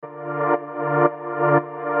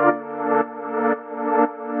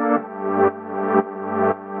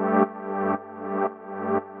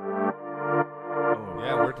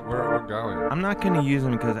use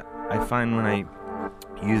them because I find when I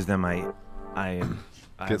use them, I'm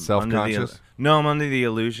Get self-conscious? No, I'm under the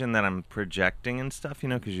illusion that I'm projecting and stuff,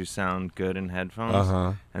 because you sound good in headphones.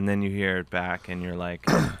 Uh-huh. And then you hear it back and you're like,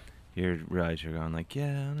 you realize you're going like,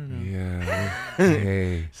 yeah, I don't know. Yeah.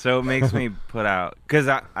 Hey. So it makes me put out, because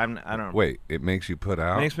I don't. Wait, it makes you put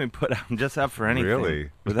out? It makes me put out. I'm just out for anything.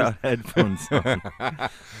 Really? Without headphones on.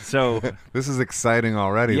 So. This is exciting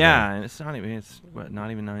already. Yeah, and it's not even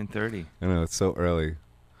 9:30. I know, it's so early.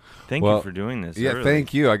 Thank you for doing this. Yeah, early.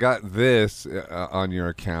 thank you. I got this on your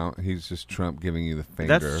account. He's just Trump giving you the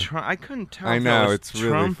finger. That's Trump. I couldn't tell. I if know, that was it's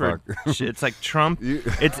Trump really it's like Trump.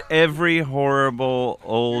 It's every horrible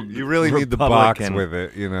old. You really need the box with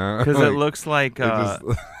it, because it looks like just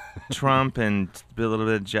Trump and a little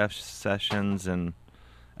bit of Jeff Sessions and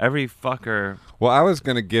every fucker. Well, I was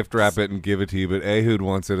going to gift wrap it and give it to you, but Ehud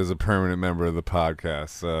wants it as a permanent member of the podcast.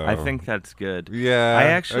 So I think that's good. Yeah. I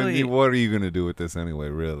actually. What are you going to do with this anyway,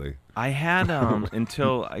 really? I had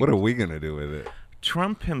until. What are we going to do with it?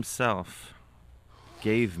 Trump himself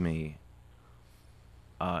gave me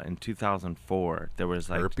in 2004. There was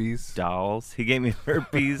like herpes dolls. He gave me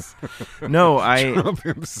herpes. No, Trump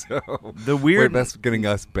himself. The weird. Wait, that's getting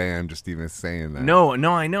us banned. Just even saying that. No,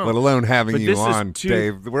 I know. Let alone having but you on,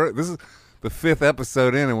 Dave. This is the 5th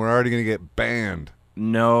episode in, and we're already going to get banned.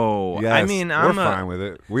 No, yes, I mean we're fine with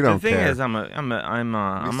it. We don't care. The thing is, I'm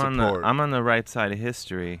on the right side of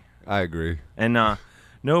history. I agree. And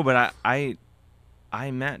no, but I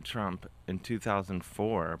met Trump in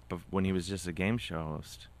 2004 when he was just a game show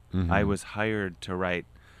host. Mm-hmm. I was hired to write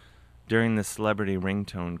during the celebrity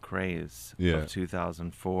ringtone craze of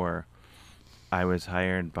 2004. I was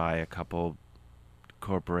hired by a couple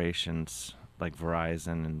corporations like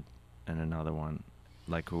Verizon and another one,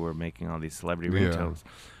 like who were making all these celebrity ringtones.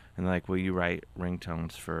 And like, will you write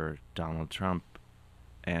ringtones for Donald Trump?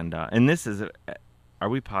 And this is are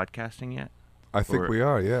we podcasting yet? I think we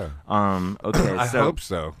are, yeah. Okay, I hope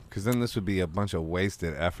so, because then this would be a bunch of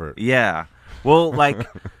wasted effort. Yeah. Well, like,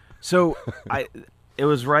 so it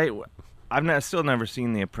was right. I've still never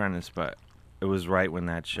seen The Apprentice, but it was right when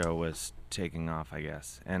that show was taking off, I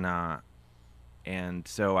guess. And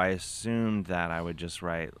so I assumed that I would just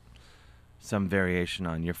write some variation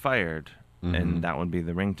on "You're Fired," and that would be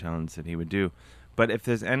the ringtones that he would do. But if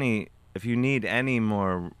you need any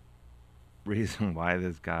more reason why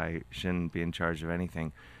this guy shouldn't be in charge of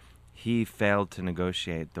anything, he failed to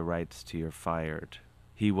negotiate the rights to "You're Fired."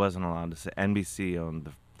 He wasn't allowed to say. NBC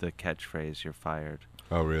owned the catchphrase "You're fired."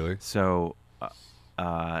 Oh, really? So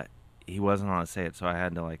he wasn't allowed to say it, so I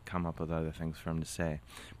had to like come up with other things for him to say.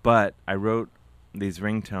 But I wrote these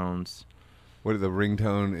ringtones. What is the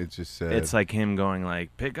ringtone? It just said. It's like him going like,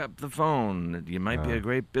 "Pick up the phone. You might be a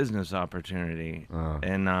great business opportunity."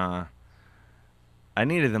 And I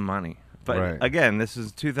needed the money. But again, this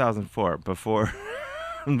is 2004, before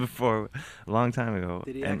a long time ago.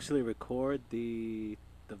 Did he actually record the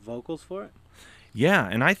vocals for it? Yeah,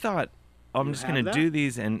 and I thought, I'm just going to do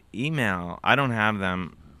these and email. I don't have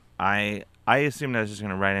them. I assumed I was just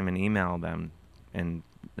going to write them and email them, and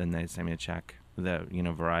then they'd send me a check.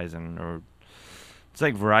 Verizon, or it's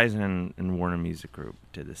like Verizon and Warner Music Group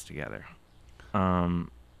did this together.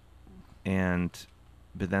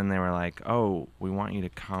 But then they were like, "Oh, we want you to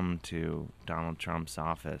come to Donald Trump's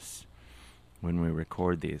office when we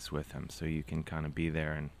record these with him, so you can kind of be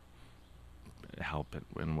there and help it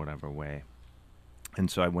in whatever way."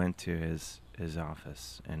 And so I went to his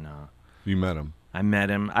office, and you met him. I met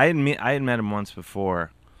him. I had met him once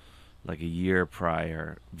before, like a year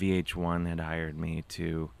prior. VH1 had hired me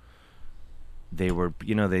to. They were,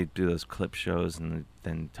 they do those clip shows, and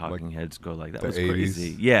then Talking Heads go like, "That was 80s,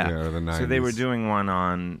 crazy." Yeah. Or the 90s. So they were doing one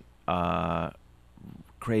on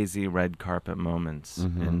crazy red carpet moments,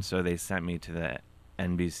 and so they sent me to the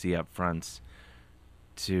NBC upfronts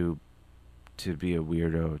to be a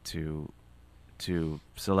weirdo to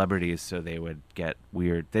celebrities, so they would get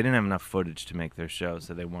weird. They didn't have enough footage to make their show,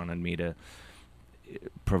 so they wanted me to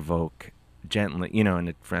provoke gently, in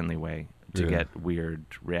a friendly way, to get weird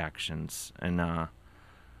reactions. And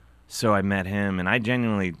so I met him, and I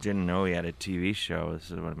genuinely didn't know he had a TV show. This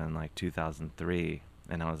would have been like 2003,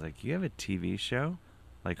 and I was like, "You have a TV show?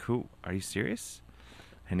 Like, who? Are you serious?"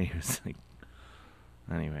 And he was like,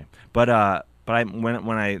 anyway. But I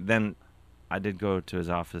did go to his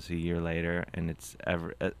office a year later, and it's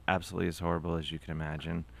absolutely as horrible as you can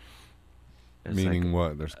imagine. It's meaning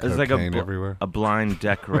like, what? There's cocaine everywhere? A blind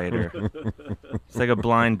decorator. It's like a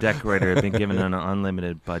blind decorator had been given an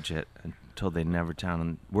unlimited budget and told they'd never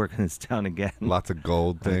work in this town again. Lots of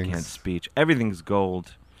gold things. I can't speech. Everything's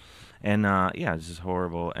gold. And, it's just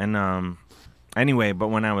horrible. And Anyway, but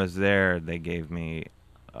when I was there, they gave me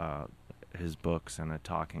his books and a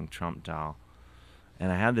talking Trump doll,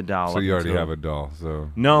 and I had the doll. So you already have a doll.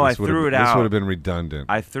 So no, I threw it out. This would have been redundant.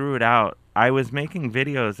 I threw it out. I was making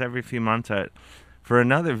videos every few months for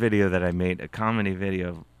another video that I made, a comedy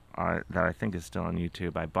video that I think is still on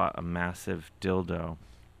YouTube. I bought a massive dildo.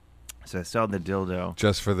 So I sold the dildo.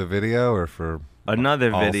 Just for the video or for another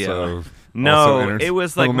video? Also, no, it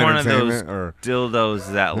was like one of those or?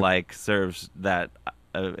 dildos that like serves that.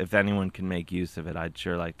 If anyone can make use of it, I'd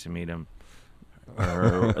sure like to meet him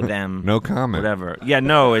or them. No comment. Whatever. Yeah,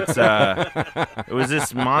 no, it's it was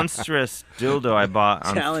this monstrous dildo I bought.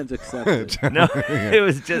 Challenge accepted. No, it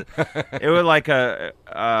was just it was like it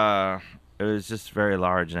was just very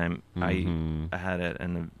large, and I had it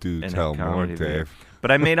in tell a more, comedy video. Dave. But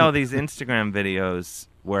I made all these Instagram videos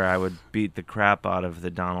where I would beat the crap out of the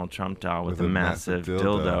Donald Trump doll with a massive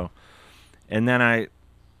dildo. And then I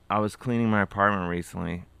was cleaning my apartment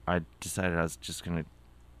recently. I decided I was just going to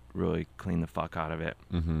really clean the fuck out of it.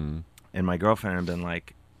 Mm-hmm. And my girlfriend had been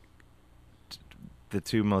like, the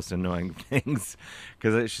two most annoying things,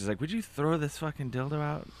 because she's like, "Would you throw this fucking dildo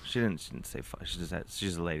out?" She didn't say fuck. She's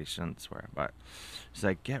a lady. She doesn't swear, but she's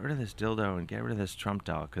like, "Get rid of this dildo and get rid of this Trump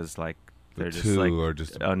doll," because like they're just like are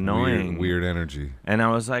just annoying, weird energy. And I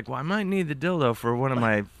was like, "Well, I might need the dildo for one of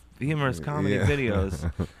my humorous comedy videos,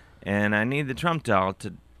 and I need the Trump doll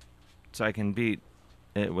so I can beat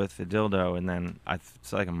it with the dildo." And then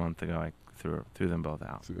it's like a month ago, I threw them both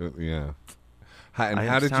out. Yeah.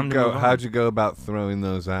 How did you go? How'd you go about throwing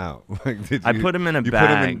those out? Like, I put them in a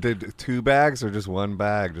bag. You put them in 2 bags or just 1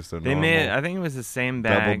 bag? Just a normal. I think it was the same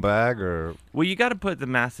bag. Double bag or? Well, you got to put the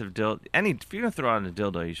massive dildo. If you're gonna throw out a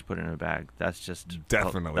dildo, you should put it in a bag. That's just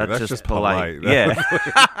definitely. That's just polite. Yeah.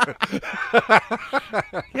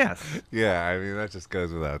 Yes. Yeah, I mean that just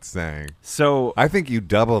goes without saying. So I think you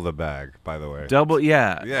double the bag. By the way. Double.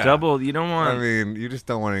 Yeah. Double. You don't want. I mean, you just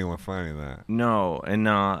don't want anyone finding that. No, and.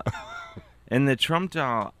 And the Trump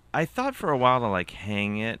doll, I thought for a while to like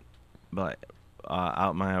hang it, but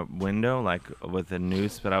out my window like with a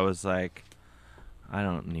noose. But I was like, I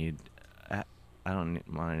don't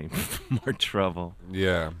want any more trouble.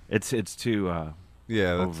 Yeah, it's too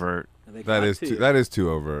overt. That is too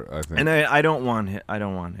overt, I think. And I don't want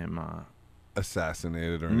him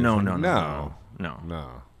assassinated or anything.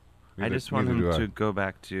 No. I just want him to go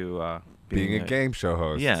back to being a game show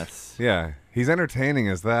host. Yes. Yeah, he's entertaining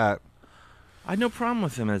as that. I had no problem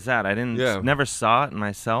with him as that. I never saw it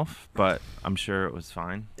myself, but I'm sure it was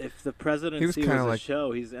fine. If the presidency was a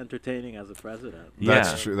show, he's entertaining as a president.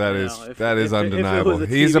 That's true. That is undeniable.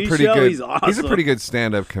 He's a pretty good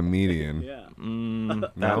stand-up comedian. Yeah.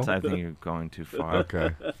 I think you're going too far.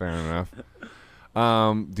 Okay, fair enough.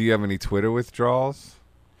 Do you have any Twitter withdrawals?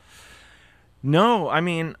 No, I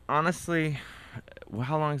mean honestly. Well,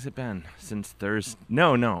 how long has it been since Thursday?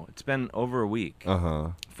 No, it's been over a week.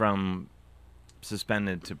 From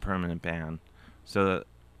suspended to permanent ban. So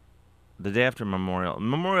the day after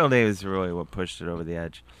Memorial Day is really what pushed it over the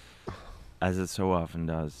edge, as it so often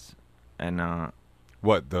does. And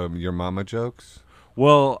what, your mama jokes?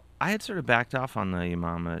 Well, I had sort of backed off on the your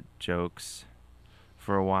mama jokes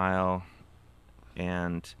for a while,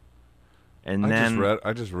 and then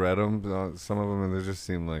I just read them, some of them, and they just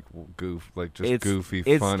seem like goofy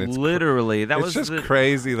fun. It's literally it's just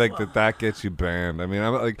crazy, like that gets you banned. I mean,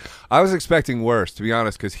 I was expecting worse, to be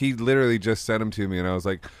honest, because he literally just sent them to me, and I was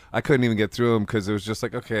like, I couldn't even get through them because it was just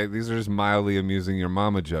like, okay, these are just mildly amusing your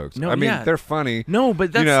mama jokes. No, I mean, they're funny. No,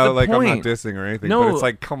 but that's the point. I'm not dissing or anything, but it's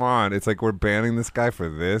like, come on, it's like we're banning this guy for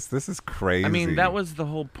this. This is crazy. I mean, that was the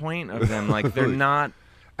whole point of them. Like, they're not.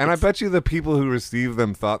 And I bet you the people who received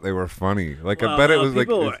them thought they were funny. Like, I bet it was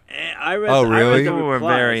really? I read people were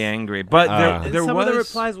very angry, but some of the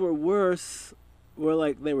replies were worse. Were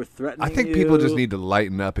like they were threatening. I think people just need to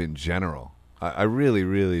lighten up in general. I really,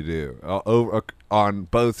 really do. On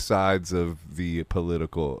both sides of the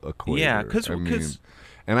political equator. Yeah,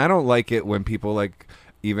 and I don't like it when people like.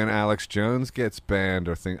 Even Alex Jones gets banned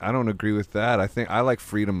or things. I don't agree with that. I like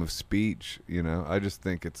freedom of speech. You know, I just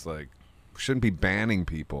think it's like. Shouldn't be banning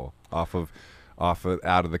people off of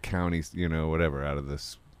out of the counties, whatever, out of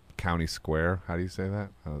this county square. How do you say that?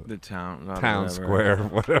 The town whatever. Square,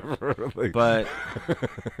 whatever. But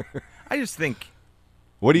I just think.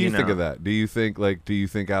 What do you think of that? Do you think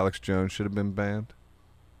Alex Jones should have been banned?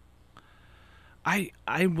 I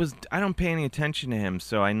don't pay any attention to him,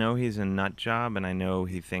 so I know he's a nut job, and I know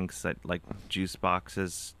he thinks that like juice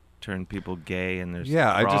boxes turn people gay, and there's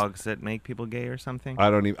Yeah, frogs that make people gay or something. I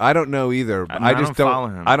don't know either. I just don't follow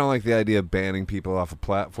him. I don't like the idea of banning people off of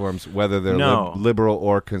platforms, whether they're No. liberal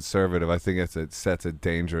or conservative. I think it sets a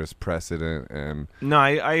dangerous precedent, and No, I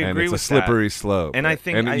agree and it's with a slippery slope. And I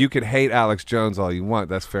think you could hate Alex Jones all you want.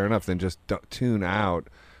 That's fair enough. Then just tune out.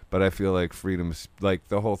 But I feel like freedom, like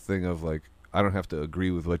the whole thing of like, I don't have to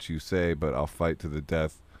agree with what you say, but I'll fight to the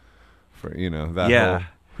death for that. Yeah. Whole,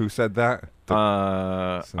 who said that?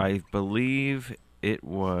 I believe it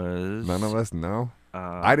was. None of us know.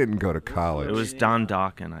 I didn't go to college. It was Don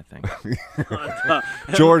Dokken, I think.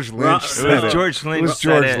 George Lynch said It was it. George Lynch. It was said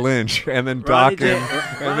George it. Lynch, and then Ronnie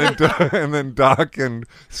Dokken, and then Dokken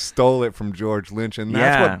stole it from George Lynch, and that's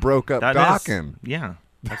Yeah, what broke up that Dokken. Yeah,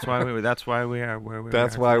 that's why we. That's why we are where we are.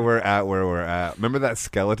 That's why we're at where we're at. Remember that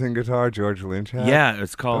skeleton guitar George Lynch had? Yeah,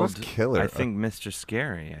 it's called. was killer. I think Mr.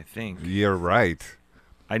 Scary. I think. You're right.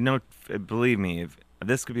 I know. Believe me, if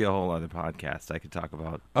this could be a whole other podcast. I could talk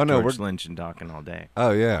about Oh, no, George we're- Lynch and Dokken all day.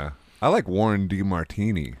 Oh yeah, I like Warren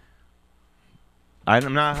DeMartini.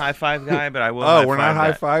 I'm not a high five guy, but I will. Oh, we're not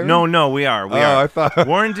high-five that. high-fiving? No, we are. We Oh, are. I thought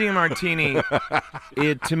Warren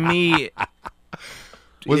DeMartini, to me,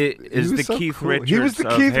 is he the was so Keith cool. Richards. He was the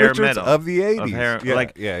of Keith hair Richards metal. of the '80s. hair- yeah,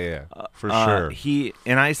 like, yeah, for sure. He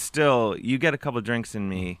and I still. You get a couple drinks in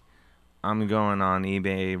me, I'm going on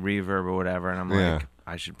eBay, Reverb, or whatever, and I'm Yeah. like,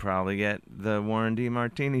 I should probably get the Warren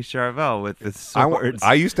DeMartini Charvel with the I swords.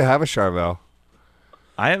 used to have a Charvel.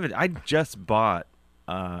 I just bought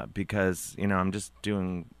because I'm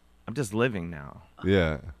just living now.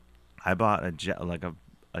 Yeah. I bought a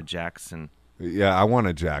Jackson. Yeah, I want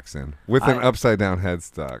a Jackson with an upside down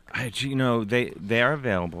headstock. They are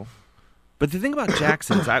available. But the thing about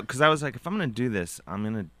Jacksons, because I was like, if I'm gonna do this, I'm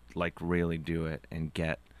gonna like really do it and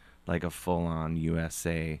get like a full on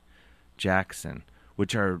USA Jackson,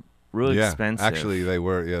 which are really expensive. Actually, they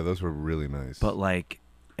were. Yeah, those were really nice. But like,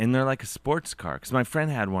 and they're like a sports car. Because my friend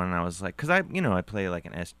had one, and I was like, because I play like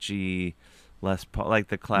an SG, Les Paul, like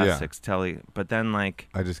the classics, Telly. But then like,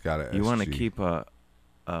 I just got it. you want to keep a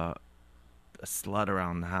slut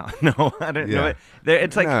around the house. No, I don't know.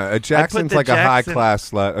 It's like no, a Jackson's like a high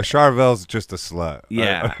class slut. A Charvel's just a slut.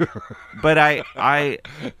 Yeah, but I.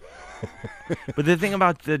 But the thing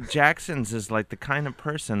about the Jacksons is like the kind of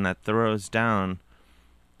person that throws down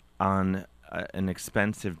on an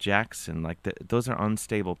expensive Jackson. Like those are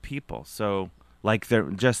unstable people. So like they're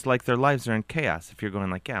just like their lives are in chaos. If you're going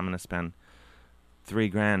like, yeah, I'm gonna spend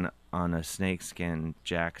 $3,000 on a snakeskin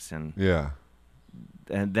Jackson. Yeah.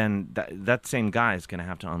 And then that same guy is gonna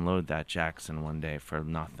have to unload that Jackson one day for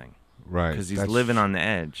nothing. Right. Because he's living on the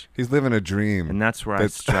edge. He's living a dream. And that's where I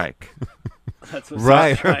strike. That's what's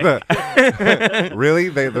right. right. Really?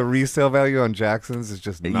 The resale value on Jacksons is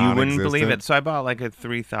just non-existent? You wouldn't believe it. So I bought like a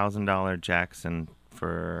 $3,000 Jackson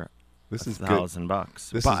for This is good.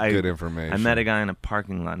 $1,000. This But is good information. I met a guy in a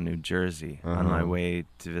parking lot in New Jersey on my Uh-huh. way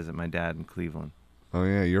to visit my dad in Cleveland. Oh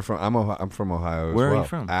yeah, you're from. I'm from Ohio as Where are well. you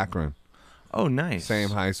from? Akron. Oh, nice. Same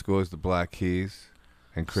high school as the Black Keys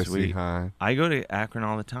and Christie Sweet. High. I go to Akron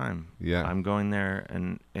all the time. Yeah. I'm going there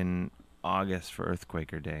in August for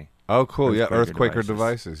Earthquaker Day. Oh, cool. Yeah, Earthquaker Earthquaker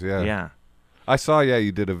Devices. Yeah. Yeah. I saw. Yeah,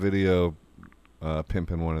 you did a video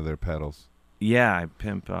pimping one of their pedals. Yeah, I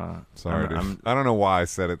pimp. Sorry, I'm- I don't know why I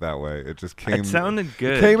said it that way. It just came. It sounded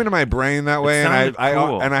good. It came into my brain that way, and sounded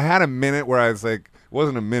cool. and I had a minute where I was like, it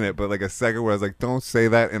wasn't a minute, but like a second where I was like, don't say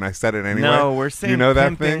that, and I said it anyway. No, we're saying you know that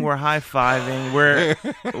pimping. thing? We're high fiving.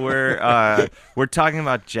 We're talking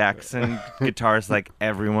about Jackson guitars like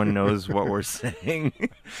everyone knows what we're saying.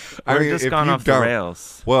 I We're mean, just if gone you off the don't-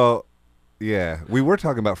 rails. Well, yeah, we were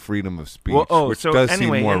talking about freedom of speech, which so does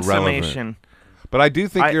anyway, seem more in relevant. summation, But I do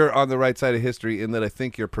think I- you're on the right side of history in that I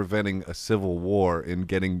think you're preventing a civil war in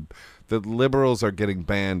getting the liberals are getting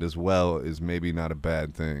banned as well is maybe not a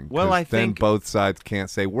bad thing. Well, 'Cause I then think- both sides can't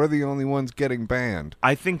say we're the only ones getting banned.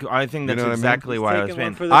 I think that's know what I mean? exactly He's why I was taking one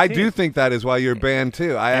banned. for the I team. do think that is why you're banned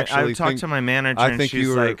too. I actually I've talked think to my manager, I and think she's you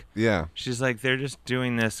were like, yeah they're just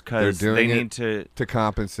doing this because They're they doing need to. to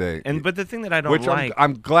compensate. But the thing that I don't Which like,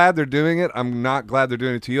 I'm glad they're doing it. I'm not glad they're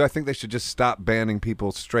doing it to you. I think they should just stop banning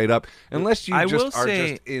people straight up, unless you I just will are say-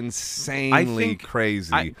 just insanely think-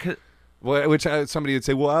 crazy. Which somebody would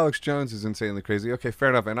say, well, Alex Jones is insanely crazy. Okay, fair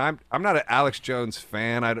enough. And I'm not an Alex Jones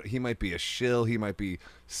fan. He might be a shill. He might be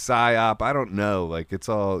psyop. I don't know. Like it's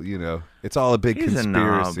all it's all a big He's a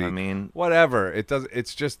conspiracy. knob, I mean, whatever. It does.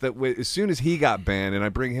 It's just that as soon as he got banned, and I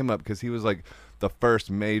bring him up because he was like the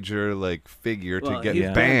first major like figure to get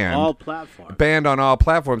he's banned. all platforms. Banned on all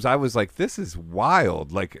platforms. I was like, this is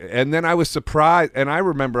wild. Like, and then I was surprised, and I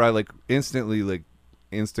remember I like instantly like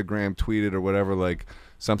Instagram tweeted or whatever like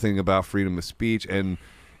something about freedom of speech, and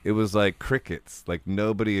it was like crickets. Like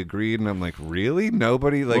nobody agreed, and I'm like, really?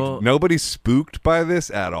 Nobody Well- nobody's spooked by this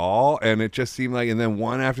at all. And it just seemed like, and then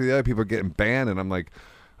one after the other, people are getting banned, and I'm like,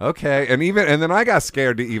 okay. And then I got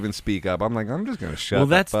scared to even speak up. I'm like, I'm just gonna shut. Well,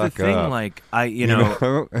 that's the the fuck thing. up. Like you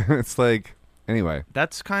know, it's like anyway.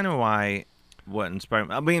 that's kind of why what inspired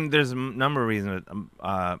me. I mean, there's a number of reasons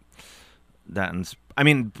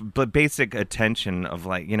but basic attention of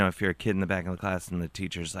like, you know, if you're a kid in the back of the class and the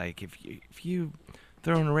teacher's like, if you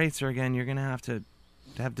throw an eraser again, you're gonna have to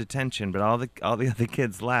have detention. But all the other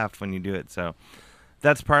kids laughed when you do it, so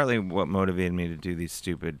that's partly what motivated me to do these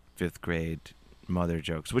stupid 5th grade mother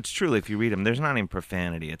jokes. Which truly, if you read them, there's not even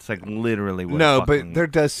profanity. It's like literally what. No, but there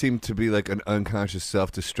does seem to be like an unconscious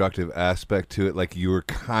self-destructive aspect to it. Like you were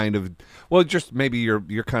kind of, well, just maybe you're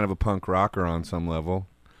kind of a punk rocker on some level.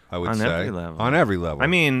 I would On say every level. on every level. I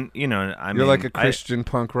mean, you know, you're like a Christian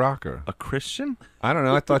punk rocker. A Christian? I don't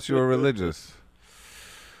know. I thought you were religious.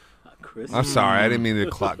 Chris. I'm sorry. I didn't mean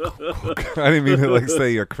to I didn't mean to like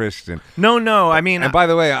say you're Christian. No. I mean, And by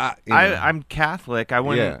the way, I'm Catholic. I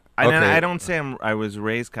wouldn't. Yeah, okay. I don't say I was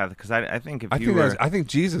raised Catholic because I think if you were. I think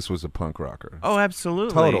Jesus was a punk rocker. Oh,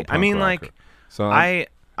 absolutely. Total punk I mean, rocker. like So I.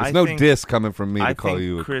 there's I no think, diss coming from me I to call think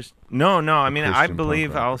you. No. I mean, I Christian believe.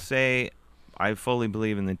 punk rocker. I'll say, I fully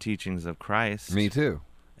believe in the teachings of Christ. Me too.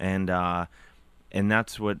 And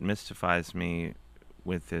that's what mystifies me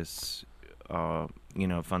with this. You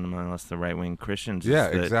know, fundamentalist, the right-wing Christians. Yeah,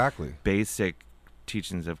 is the exactly. basic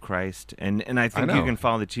teachings of Christ, and I think know. you can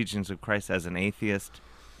follow the teachings of Christ as an atheist,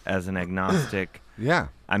 as an agnostic. Yeah.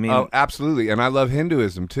 I mean, Oh, absolutely. And I love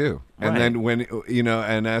Hinduism too. And Right. then when, you know,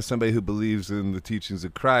 and as somebody who believes in the teachings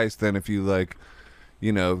of Christ, then if you like,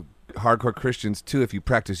 you know, hardcore Christians too, if you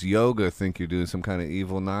practice yoga, think you're doing some kind of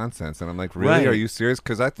evil nonsense. And I'm like, really? Right. Are you serious?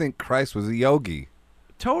 Because I think Christ was a yogi.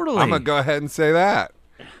 totally. I'm going to go ahead and say that.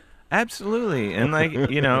 Absolutely. And like,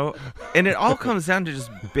 you know, and it all comes down to just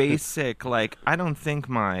basic, like, I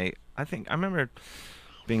remember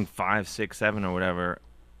being 5, 6, 7 or whatever,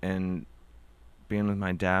 and being with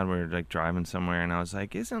my dad, we were like driving somewhere, and I was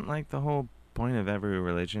like, isn't like the whole point of every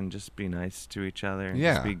religion just be nice to each other and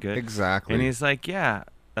Yeah, just be good? exactly. And he's like, yeah,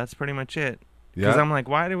 that's pretty much it. Because Yeah. I'm like,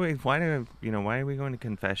 why are we going to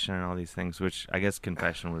confession and all these things? Which I guess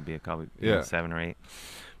confession would be probably Yeah. 7 or 8.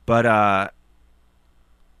 But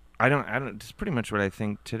I don't. It's pretty much what I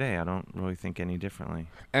think today. I don't really think any differently.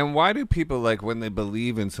 And why do people, like, when they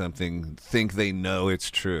believe in something, think they know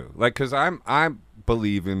it's true? Like, because I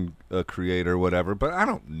believe in a creator or whatever, but I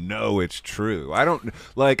don't know it's true. I don't,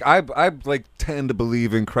 like, I like, tend to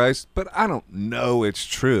believe in Christ, but I don't know it's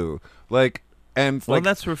true. Like, and, Well, like,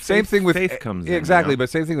 that's where same thing with faith comes in. exactly, You know? but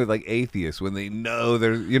same thing with, like, atheists, when they know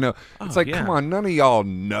there's, you know, it's Oh, like, yeah. come on, none of y'all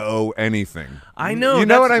know anything. I know. You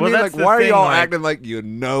know what I well, mean? that's Like, the why are thing, y'all like- acting like you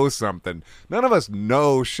know something? None of us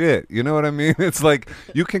know shit. You know what I mean? It's like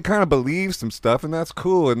you can kind of believe some stuff, and that's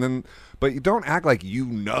cool. And then, but you don't act like you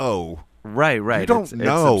know. Right. You don't it's,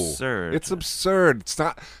 know. It's absurd. It's absurd. It's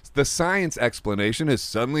not. The science explanation is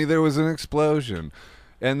suddenly there was an explosion.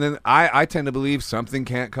 And then I tend to believe something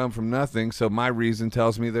can't come from nothing, so my reason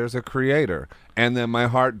tells me there's a creator. And then my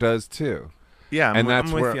heart does too. Yeah, And I'm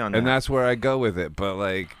that's with where you on and that. that's where I go with it. But,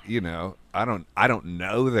 like, you know, I don't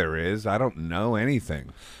know there is. I don't know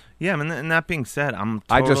anything. Yeah, and that being said, I'm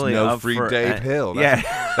I just totally know up Free for, Dave Hill. That's,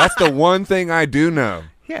 yeah. that's the one thing I do know.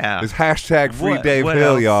 Yeah. Is hashtag Free What- Dave what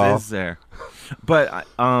Hill, else y'all. Is there? But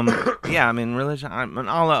yeah, I mean, religion.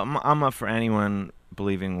 I'm up for anyone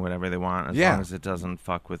believing whatever they want, as Yeah. long as it doesn't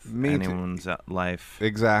fuck with Me too. anyone's life.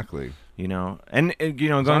 Exactly. You know, and you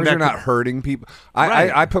know, As going long as back you're not to, hurting people. Right.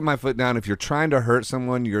 I put my foot down. If you're trying to hurt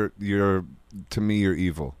someone, you're to me, you're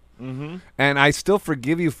evil. Mm-hmm. And I still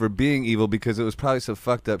forgive you for being evil because it was probably some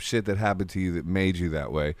fucked up shit that happened to you that made you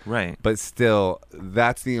that way. Right. But still,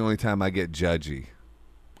 that's the only time I get judgy,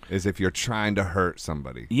 is if you're trying to hurt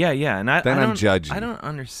somebody. Yeah, and Then I I'm don't, judgy. I don't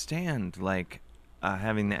understand like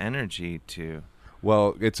having the energy to.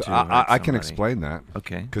 Well, it's To hurt I can somebody. explain that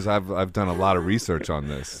Okay. because I've done a lot of research on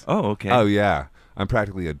this. Oh, okay. Oh yeah, I'm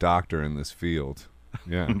practically a doctor in this field.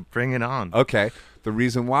 Yeah. Bring it on. Okay. The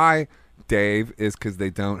reason why, Dave, is because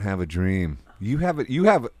they don't have a dream. You have it. You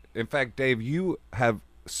have. In fact, Dave, you have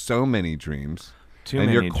so many dreams. Too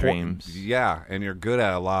and many you're dreams. Yeah, and you're good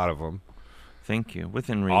at a lot of them. Thank you.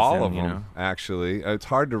 Within reason. All of you them, know. actually. It's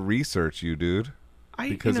hard to research you, dude,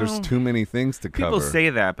 because you know, there's too many things to cover. people say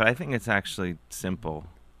that, but I think it's actually simple.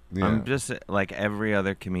 Yeah. I'm just like every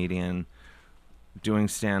other comedian, doing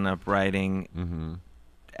stand-up, writing, Mm-hmm.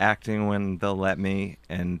 acting when they'll let me,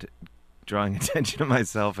 and drawing attention to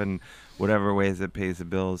myself in whatever ways it pays the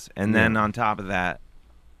bills. And then Yeah. on top of that,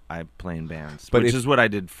 I play in bands, But which if- is what I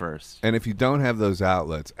did first. And if you don't have those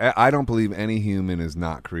outlets, I don't believe any human is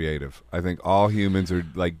not creative. I think all humans are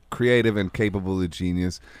like creative and capable of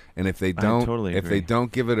genius. And if they don't, totally if they agree.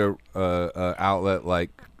 don't give it a outlet like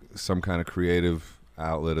some kind of creative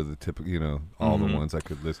outlet of the typical, all the ones I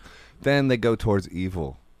could list, then they go towards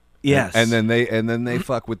evil. Yes. And then they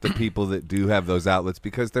fuck with the people that do have those outlets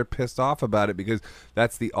because they're pissed off about it, because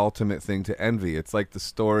that's the ultimate thing to envy. It's like the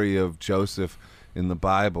story of Joseph in the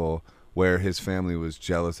Bible where his family was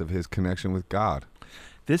jealous of his connection with God.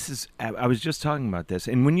 This is, I was just talking about this.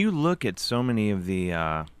 And when you look at so many of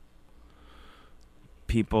the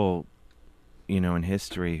people, in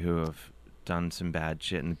history who have done some bad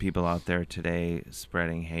shit, and the people out there today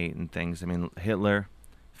spreading hate and things. I mean, Hitler,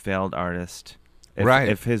 failed artist. Right.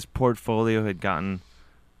 If his portfolio had gotten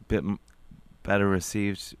a bit better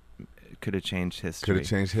received, it could have changed history. Could have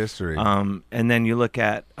changed history. And then you look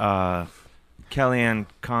at Kellyanne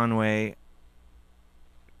Conway,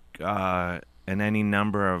 and any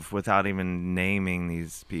number of, without even naming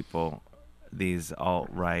these people, these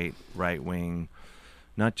alt-right, right-wing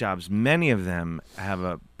nut jobs, many of them have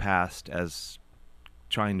a past as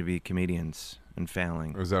trying to be comedians and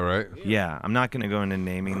failing. Is that right? Yeah, I'm not going to go into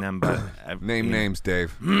naming them, but Name names,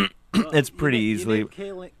 Dave. It's pretty easily.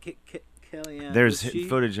 Kellyanne, There's was she-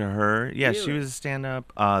 footage of her. Yeah, she Really? was a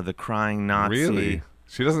stand-up. The crying Nazi. Really?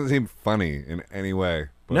 She doesn't seem funny in any way.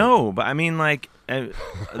 But No, but I mean, like, I had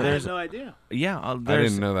there's no idea. yeah, I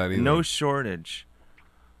there's didn't know that either. no shortage.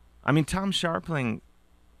 I mean, Tom Sharpling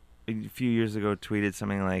a few years ago tweeted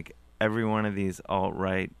something like, every one of these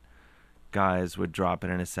alt-right guys would drop it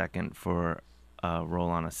in a second for a role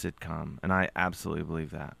on a sitcom, and I absolutely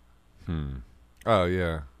believe that. Oh,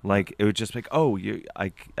 yeah. Like, it would just be like, oh, I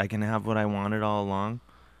can have what I wanted all along.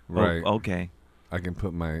 Right. Oh, okay. I can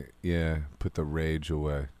put put the rage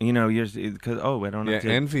away. You're because I don't Yeah, have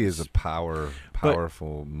to. envy is a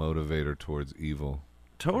powerful motivator towards evil.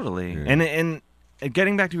 Totally. Yeah. And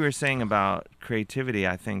getting back to what you were saying about creativity,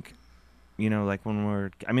 I think, like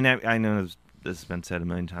when I know this has been said a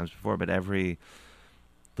million times before, but every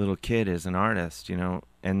little kid is an artist, and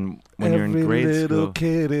when you're in grade Every little school.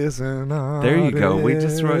 kid is an artist. There you go. We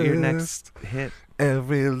just wrote your next hit.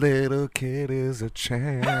 Every little kid is a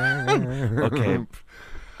champ. Okay.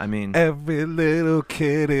 I mean, Every little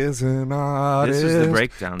kid is an artist. this is the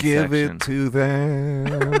breakdown Give section. it to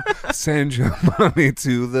them. Send your money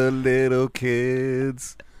to the little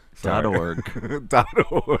kids. .org.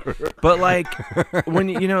 .org. But like when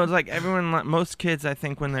it's like everyone, most kids, I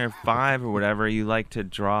think when they're 5 or whatever, you like to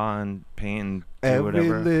draw and paint and do Every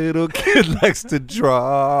whatever. little kid likes to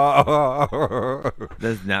draw.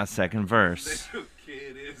 There's now second verse.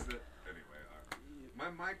 Kid is anyway. My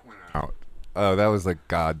mic went out. Oh, that was like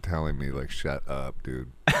God telling me, like, shut up,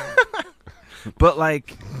 dude.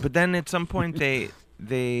 But then at some point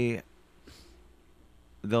they'll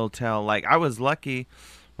tell, like, I was lucky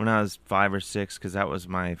when I was 5 or 6 because that was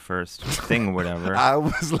my first thing or whatever. I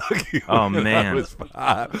was lucky. Oh, when man. I was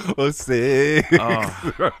 5 or 6.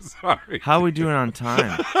 Oh. I'm sorry. How are we doing on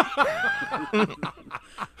time?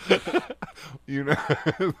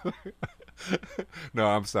 No,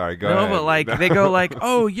 I'm sorry. Go No, ahead. but like they go like,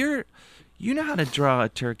 oh, you know how to draw a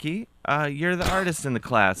turkey. You're the artist in the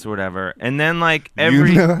class or whatever. And then like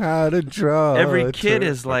every you know how to draw. every kid a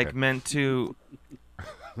is like okay. meant to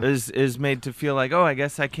is made to feel like, oh, I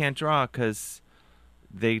guess I can't draw because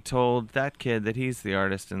they told that kid that he's the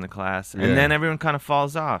artist in the class, and Yeah. then everyone kind of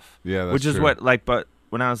falls off. Yeah, that's which is true. what like. But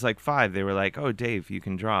when I was like 5, they were like, oh, Dave, you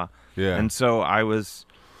can draw. Yeah. And so I was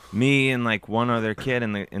me and like one other kid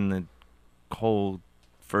in the whole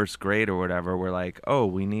first grade or whatever were like, oh,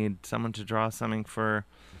 we need someone to draw something for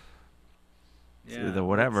the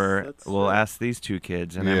whatever. that's, We'll ask these 2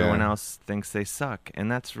 kids, and Yeah. everyone else thinks they suck,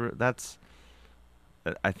 and that's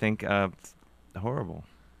I think horrible.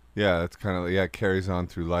 Yeah, that's kind of it carries on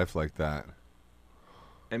through life like that.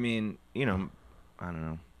 I mean, I don't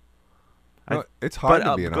know. No, it's hard But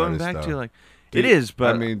to be an going artist, back though. to like, Do it you- is.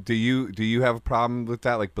 But I mean, do you have a problem with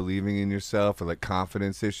that, like believing in yourself or like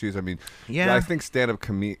confidence issues? I mean, yeah, I think stand-up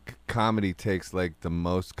comedy takes like the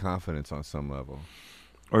most confidence on some level.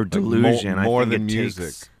 or delusion. more I think than it music.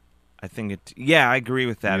 Takes, I think it. Yeah, I agree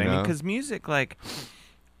with that. You I mean, know? because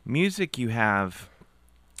music, you have,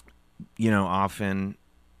 often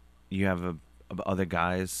you have other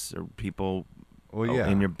guys or people Well, yeah.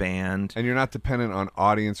 in your band. And you're not dependent on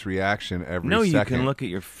audience reaction every No, second. you can look at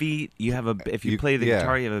your feet. You have if you play the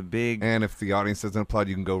guitar, you have a big. And if the audience doesn't applaud,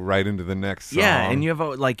 you can go right into the next song. Yeah, and you have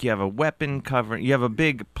a weapon covering. You have a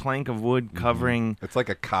big plank of wood covering. It's like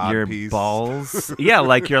a cod your piece. balls. Yeah,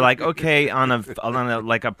 like you're like, okay, on a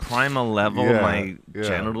like a primal level, my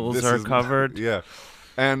genitals are covered. Yeah,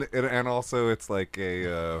 and also it's like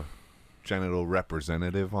a genital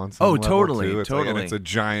representative on some level totally, too. It's totally. and it's a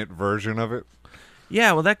giant version of it.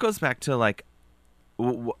 Yeah, well, that goes back to like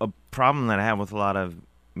a problem that I have with a lot of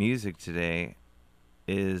music today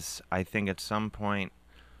is I think at some point,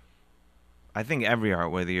 I think every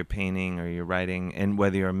art, whether you're painting or you're writing, and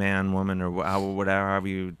whether you're a man, woman, or whatever, however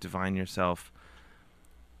you define yourself,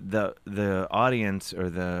 the audience or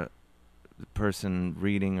the person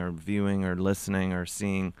reading or viewing or listening or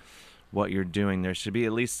seeing what you're doing, there should be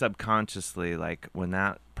at least subconsciously, like when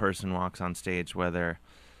that person walks on stage, whether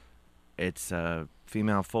it's a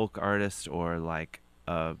female folk artist or like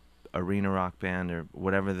a arena rock band or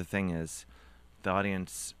whatever the thing is, the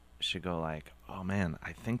audience should go like, oh man,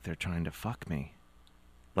 I think they're trying to fuck me,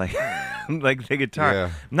 like like the guitar.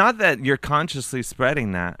 Yeah. Not that you're consciously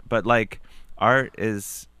spreading that, but like art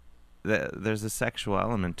is there's a sexual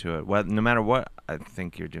element to it, no matter what I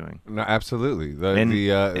think you're doing. No, absolutely.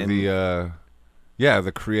 The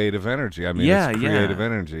creative energy. I mean, it's creative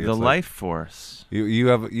energy. The it's life force.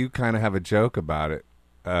 You kind of have a joke about it,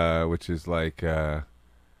 which is like,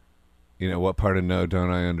 what part of No Don't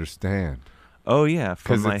I Understand? Oh yeah,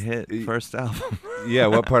 from my first album. Yeah,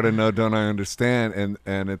 what part of No Don't I Understand?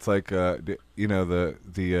 And it's like, the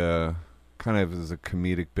kind of is a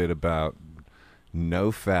comedic bit about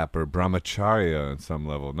nofap or brahmacharya on some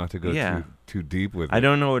level. Not to go too deep with it. I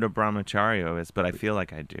don't know what a brahmacharya is, but I feel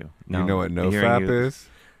like I do. You know what nofap is?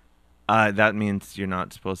 That means you're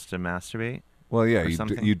not supposed to masturbate. Well, yeah,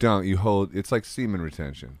 you don't. You hold. It's like semen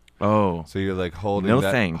retention. Oh, so you're like holding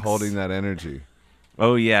that energy.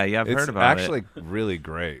 Oh yeah, I've heard about it. It's actually really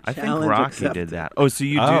great. I think Rocky did that. Oh, so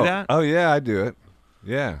you do that? Oh yeah, I do it.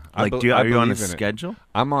 Yeah. Like, are you on a schedule?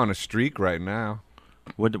 I'm on a streak right now.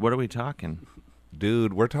 What are we talking?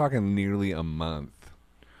 Dude, we're talking nearly a month.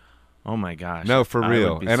 Oh my gosh! No, for real.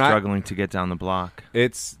 I would be struggling to get down the block. You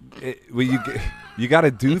got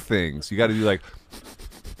to do things. You got to do like.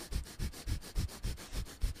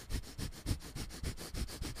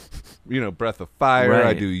 Breath of fire. Right.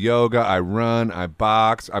 I do yoga. I run. I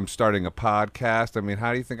box. I'm starting a podcast. I mean,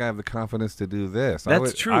 how do you think I have the confidence to do this?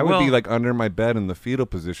 That's true. I would be like under my bed in the fetal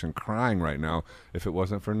position crying right now if it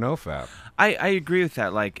wasn't for nofap. I agree with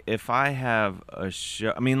that. Like, if I have a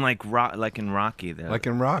show, I mean, like in Rocky.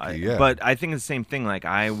 Yeah. But I think it's the same thing. Like,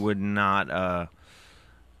 I would not.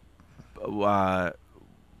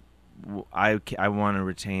 I want to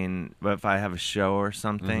retain, but if I have a show or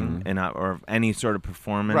something, or any sort of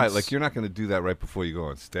performance, right? Like, you're not going to do that right before you go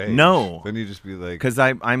on stage. No, then you just be like, because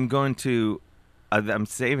I'm going to, I'm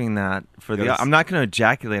saving that for I'm not going to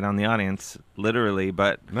ejaculate on the audience literally,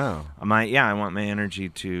 but no, I want my energy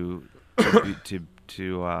to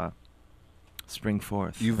spring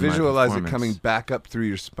forth. You visualize it coming back up through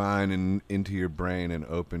your spine and into your brain and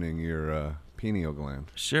opening your pineal gland.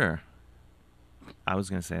 Sure. I was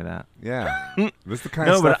going to say that. Yeah. This is the kind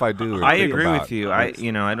of stuff I do. I agree with you. I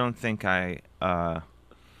don't think I am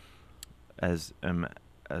as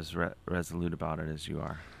resolute about it as you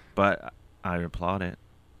are. But I applaud it.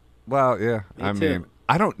 Well, yeah. Me too. Mean,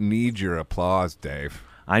 I don't need your applause, Dave.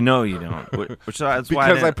 I know you don't. That's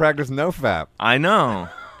why I practice nofap. I know.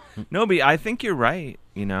 No, but I think you're right,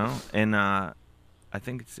 and I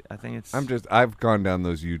think it's I've gone down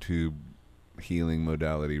those YouTube healing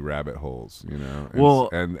modality rabbit holes,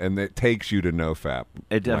 and it takes you to nofap.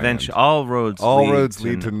 It eventually all roads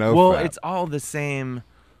lead to nofap. Well, it's all the same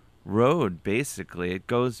road basically. It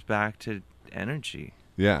goes back to energy.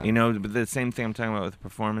 Yeah. But the same thing I'm talking about with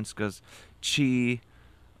performance goes chi,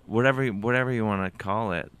 whatever you want to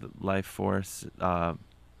call it, life force.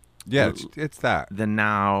 It's that. The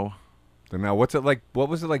now. What's it like? What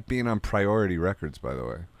was it like being on Priority Records, by the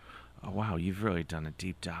way? Oh, wow, you've really done a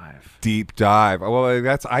deep dive. Deep dive. Well,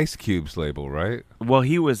 that's Ice Cube's label, right? Well,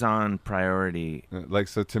 he was on Priority.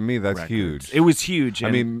 So to me, that's Records. huge. It was huge. I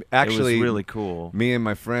mean, actually, it was really cool. Me and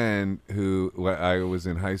my friend, who I was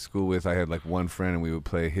in high school with, I had like one friend, and we would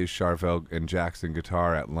play his Charvel and Jackson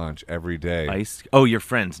guitar at lunch every day. Your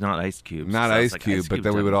friends, not Ice Cube. Not Ice Cube, but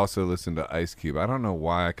then we would also listen to Ice Cube. I don't know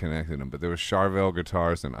why I connected them, but there was Charvel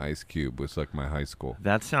guitars and Ice Cube was like my high school.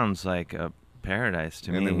 That sounds like a paradise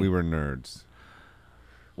to me. And then we were nerds.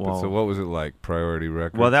 Well, so what was it like, Priority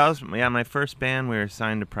Records? Well, that was my first band. We were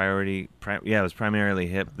signed to Priority. It was primarily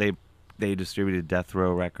hip. They they distributed Death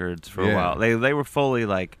Row Records for a Yeah. while. They were fully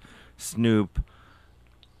like Snoop,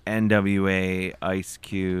 NWA, Ice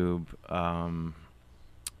Cube, and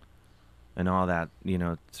all that,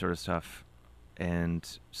 sort of stuff. And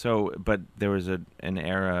so, but there was an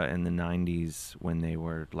era in the 90s when they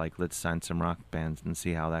were like, let's sign some rock bands and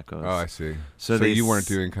see how that goes. Oh, I see. So So they you weren't s-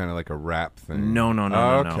 doing kind of like a rap thing? No.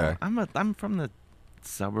 Oh, okay. I'm from the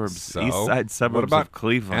suburbs, So? east side suburbs What about of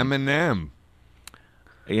Cleveland. Eminem.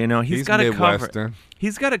 He's got it covered. Midwestern.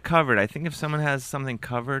 He's got it covered. I think if someone has something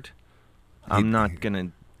covered, I'm not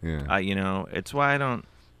gonna. Yeah. It's why I don't.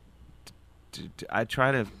 I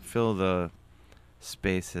try to fill the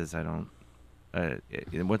spaces. I don't.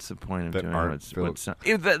 What's the point of That doing aren't what's filled.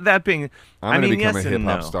 that being? I'm I gonna mean, become yes a and hip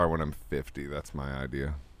hop no. star when I'm 50. That's my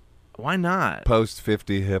idea. Why not? Post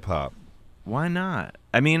 50 hip hop. Why not?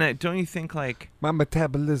 I mean, don't you think like My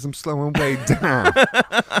metabolism's slowing way down.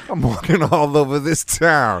 I'm walking all over this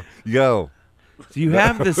town. Yo. you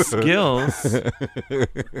have the skills,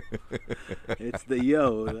 It's the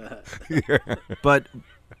yo.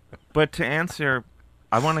 but to answer,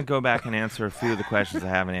 I want to go back and answer a few of the questions I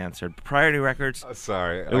haven't answered. Priority Records.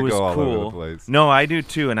 Sorry, It I was go all cool. over the place. No, I do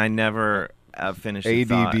too, and I never finished. the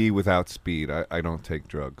thought. ADD without speed. I don't take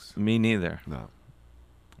drugs. Me neither. No.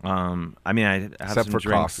 I mean, I have Except some for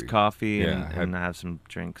drinks, coffee, Yeah, and I have some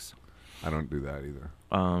drinks. I don't do that either.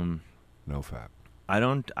 No fap. I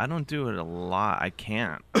don't do it a lot. I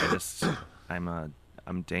can't. I just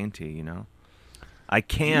I'm dainty, I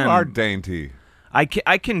can. You are dainty. I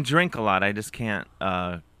can drink a lot. I just can't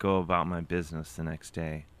go about my business the next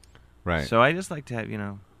day. Right. So I just like to have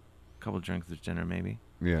a couple drinks with dinner maybe.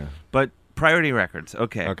 Yeah. But Priority Records,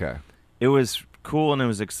 okay. Okay. It was cool and it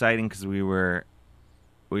was exciting because we were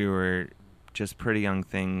just pretty young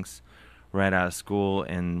things right out of school,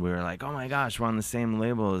 and we were like, oh my gosh, we're on the same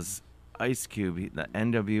label as Ice Cube. The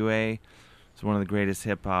NWA is one of the greatest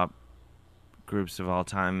hip hop groups of all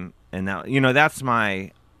time, and now that's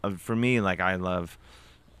my for me, like, I love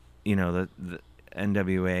the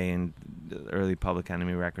NWA and the early Public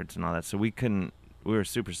Enemy records and all that. So we were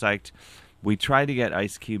super psyched. We tried to get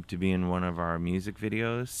Ice Cube to be in one of our music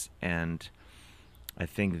videos, and I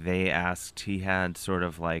think they asked. He had sort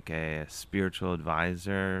of like a spiritual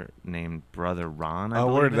advisor named Brother Ron. I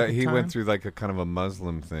believe, word at that the he time. went through like a kind of a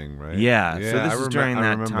Muslim thing, right? Yeah. So this is during I that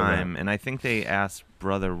remember time, and I think they asked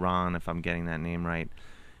Brother Ron, if I'm getting that name right,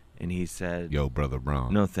 and he said, Yo, Brother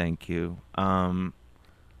Ron. "No, thank you."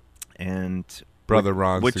 And Brother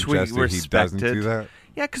Ron which we suggested he doesn't do respected. that.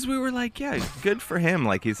 Yeah, because we were like, yeah, good for him.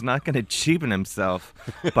 Like, he's not going to cheapen himself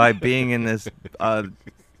by being in this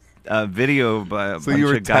video by a So bunch you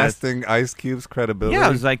were of guys. testing Ice Cube's credibility? Yeah, I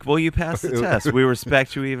was like, well, you passed the test. We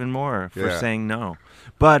respect you even more for Yeah. saying no.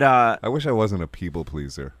 But I wish I wasn't a people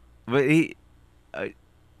pleaser. he.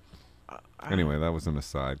 Anyway, that was an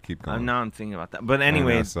aside. Keep going. I'm not thinking about that. But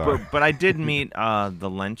anyway, sorry. but I did meet the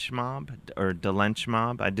Lynch Mob or the Lynch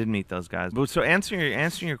Mob. I did meet those guys. But so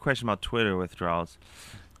answering your question about Twitter withdrawals.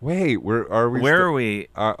 Wait, where are we? Where are we?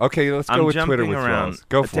 Okay, let's go I'm with jumping Twitter around. withdrawals.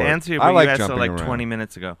 Go for to it. answer your I what like you asked jumping like around. 20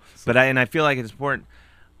 minutes ago. But I feel like it's important.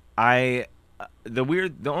 I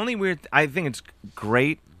think it's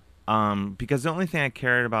great because the only thing I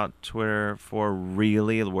cared about Twitter for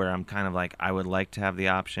really, where I'm kind of like, I would like to have the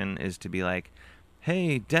option, is to be like,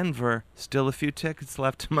 hey, Denver, still a few tickets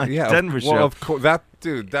left to my Denver show. Well, of course,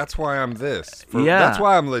 that's why I'm this. Yeah. That's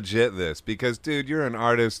why I'm legit this, because, dude, you're an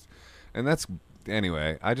artist, and that's,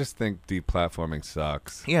 anyway, I just think deplatforming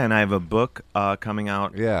sucks. Yeah, and I have a book coming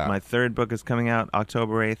out. Yeah. My third book is coming out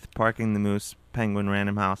October 8th, Parking the Moose, Penguin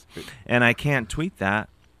Random House. And I can't tweet that,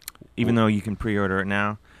 even though you can pre-order it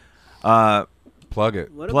now. Plug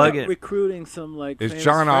it. What Plug about it. recruiting some like? Is famous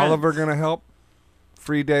John friends? Oliver going to help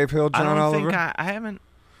free Dave Hill, I John don't Oliver? think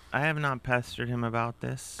I have not pestered him about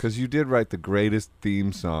this. Because you did write the greatest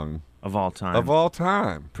theme song Of all time. of all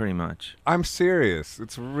time. Pretty much. I'm serious.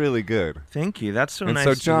 It's really good. Thank you. That's so And nice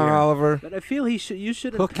so to John hear. Oliver, But I feel you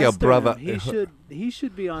shouldn't Hook your pester brother- him. He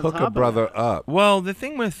should be on hook top a of brother that. up. Well, the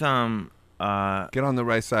thing with Get on the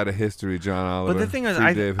right side of history, John Oliver. but the thing is,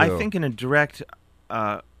 Free Dave I Hill. think in a direct,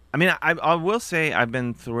 I mean, I will say I've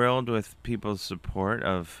been thrilled with people's support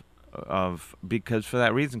of because for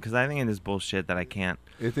that reason, because I think it is bullshit that I can't.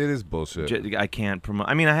 It is bullshit. I can't promote.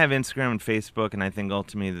 I mean, I have Instagram and Facebook, and I think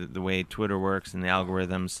ultimately the way Twitter works and the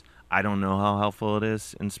algorithms, I don't know how helpful it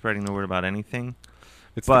is in spreading the word about anything.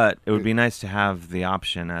 It's But it would be nice to have the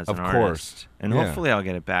option as Of an course. artist, and Yeah. hopefully I'll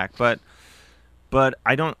get it back. But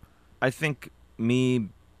I don't. I think me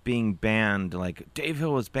being banned, like Dave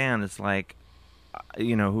Hill was banned, it's like,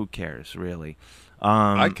 who cares really?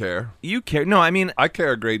 I care. You care? No, I mean, I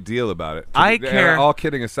care a great deal about it. I care. All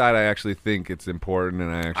kidding aside, I actually think it's important,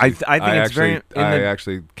 and I think it's very. I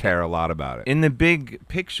actually care a lot about it. In the big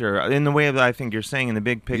picture, in the way that I think you're saying, in the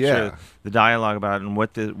big picture, the dialogue about it and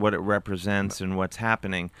what it represents and what's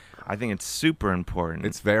happening, I think it's super important.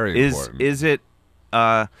 It's very important. Is it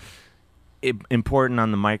important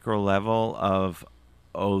on the micro level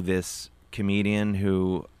of this comedian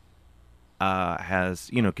who has,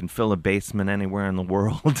 can fill a basement anywhere in the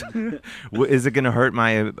world? Is it going to hurt my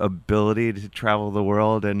ability to travel the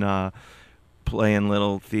world and play in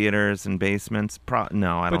little theaters and basements?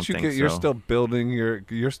 No, I don't think so. But you're still building.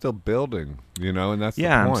 You're still building. And that's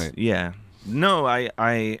the point. No,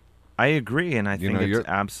 I agree, and I think it's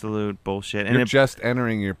absolute bullshit. And you're just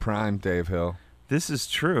entering your prime, Dave Hill. This is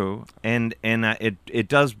true, and it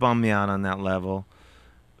does bum me out on that level.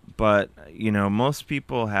 But, most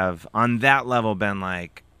people have, on that level, been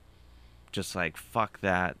like, just like, fuck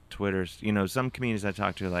that, Twitter's, some comedians I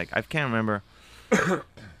talk to, I can't remember,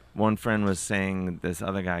 one friend was saying, this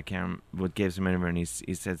other guy, gave some interview, and he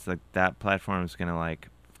says, that platform is going to,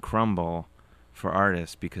 crumble for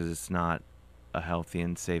artists because it's not a healthy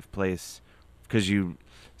and safe place. Because you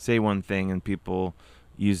say one thing and people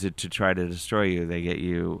use it to try to destroy you. They get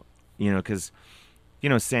you, because,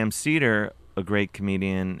 Sam Cedar, a great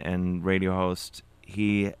comedian and radio host,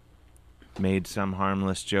 he made some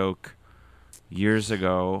harmless joke years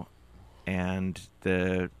ago, and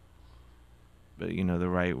the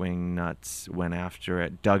right-wing nuts went after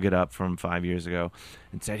it, dug it up from 5 years ago,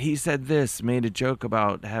 and said he said this, made a joke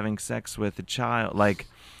about having sex with a child,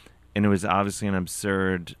 and it was obviously an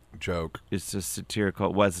absurd joke. It's just satirical.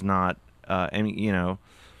 It was not, and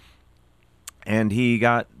he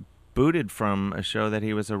got booted from a show that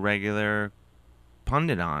he was a regular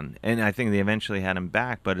pundit on, and I think they eventually had him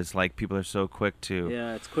back, but it's people are so quick to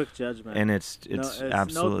it's quick judgment, and it's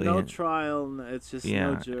absolutely no trial, it's just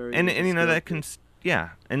no jury, and and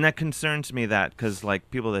that concerns me, that because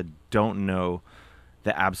people that don't know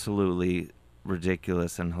the absolutely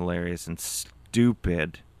ridiculous and hilarious and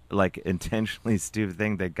stupid, intentionally stupid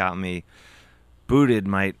thing that got me booted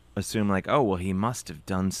might assume oh, well, he must have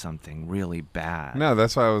done something really bad. No,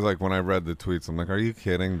 that's why I was when I read the tweets, I'm are you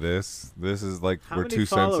kidding? This is we're too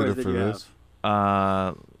sensitive for this.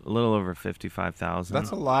 A little over 55,000.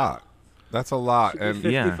 That's a lot. And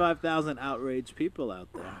 55,000 outraged people out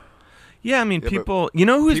there. Yeah, I mean, people.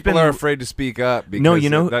 Who's people are afraid to speak up. Because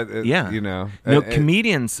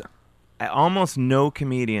comedians. Almost no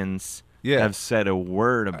comedians. Have said a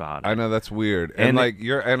word about it. I know, that's weird. And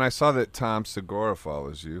I saw that Tom Segura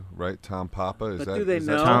follows you, right? Tom Papa, do they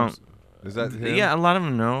know? Is that him? Yeah, a lot of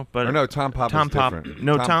them know, but no, Tom Papa's different.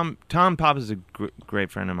 No, Tom Papa's a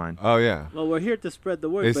great friend of mine. Oh yeah. Well, we're here to spread the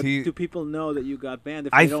word. Do people know that you got banned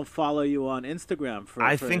if they don't follow you on Instagram?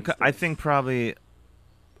 I think probably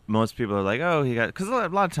most people are oh, he got, because a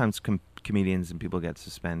lot of times comedians and people get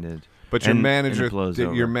suspended. But your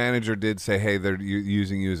manager did say, hey, they're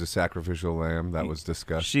using you as a sacrificial lamb. That was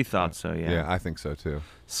discussed. She thought so, yeah. Yeah, I think so, too.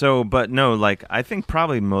 So, but no, I think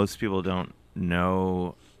probably most people don't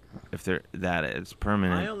know if that is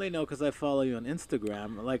permanent. I only know because I follow you on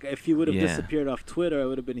Instagram. If you would have disappeared off Twitter, it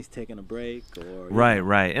would have been he's taking a break.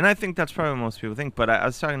 Right. And I think that's probably what most people think. But I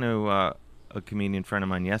was talking to a comedian friend of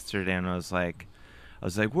mine yesterday, and I was like,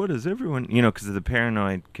 what does everyone, because of the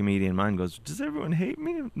paranoid comedian mind goes, does everyone hate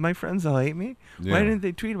me? My friends all hate me? Yeah. Why didn't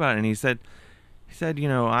they tweet about it? And he said, I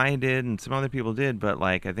did and some other people did, but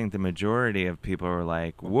I think the majority of people were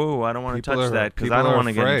whoa, I don't want to touch that because I don't want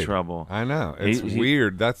to get in trouble. I know. It's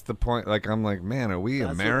weird. That's the point. I'm man, are we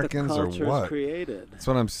Americans or what? Created. That's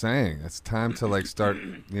what I'm saying. It's time to start,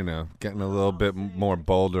 getting a little bit more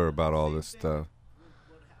bolder about all this stuff.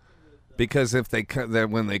 Because if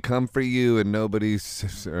when they come for you and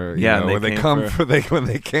nobody's, when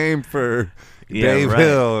they came for Dave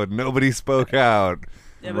Hill and nobody spoke out.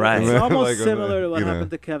 Yeah, right. It's almost similar to what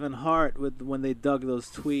happened to Kevin Hart when they dug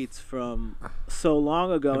those tweets from so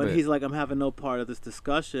long ago, and he's I'm having no part of this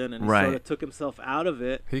discussion, and he sort of took himself out of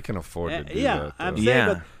it. He can afford to do that. Yeah, I'm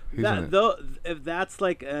saying, if that's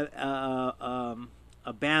a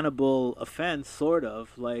bannable offense, sort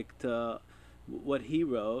of to what he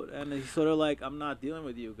wrote, and he's sort of I'm not dealing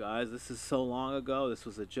with you guys. This is so long ago. This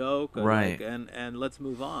was a joke, right? And let's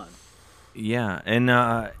move on. Yeah, and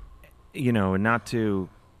not to.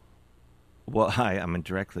 Well, I'm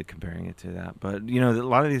directly comparing it to that, but a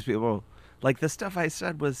lot of these people, the stuff I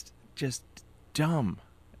said was just dumb.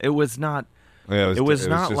 It was not. Yeah, it was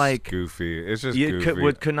not just goofy. It's just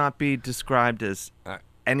goofy. Could not be described as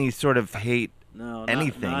any sort of hate No,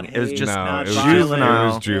 anything. Not it was hate, just not it was juvenile.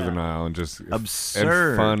 It was juvenile and just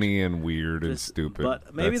absurd, and funny and weird and Just stupid.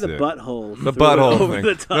 But maybe That's the it. butthole. The threw it butthole over thing.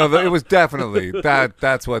 the top. No, it was definitely that.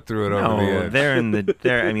 That's what threw it over the No, edge. there in the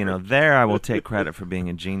there. I mean, there I will take credit for being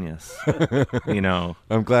a genius.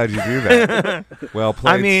 I'm glad you do that. Well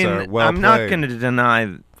played, I mean, sir. Well I'm not played. going to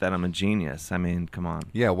deny that I'm a genius. I mean, come on.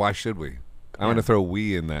 Yeah, why should we? I'm Yeah. going to throw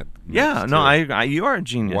we in that. mix, Yeah, no, too. I you are a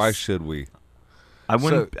genius. Why should we? I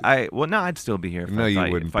wouldn't. So- No, I'd still be here. If No, I you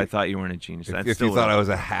thought wouldn't If I be. thought you weren't a genius, If you thought I was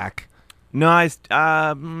a hack. No,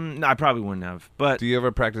 no, I probably wouldn't have. But Do you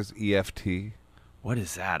ever practice EFT? what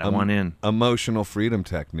is that? I want in. Emotional freedom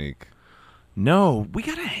technique. No, we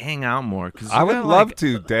gotta hang out more. Cause I you would got, love like,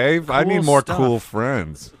 to, Dave. I cool need more stuff. cool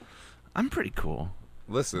friends. I'm pretty cool.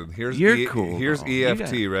 Listen, here's You're cool, Here's though. You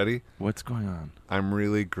EFT. Ready? What's going on? I'm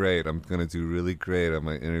really great. I'm gonna do really great on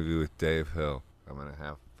my interview with Dave Hill. I'm gonna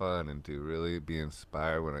have fun and be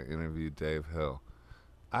inspired when I interview Dave Hill.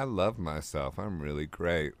 I love myself. I'm really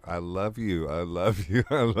great. I love you. I love you.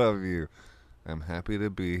 I love you. I'm happy to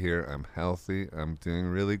be here. I'm healthy. I'm doing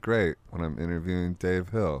really great when I'm interviewing Dave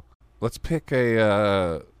Hill. Let's pick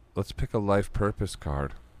a life purpose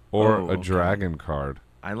card or Oh, a okay. dragon card.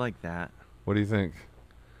 I like that. What do you think?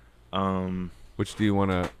 Which do you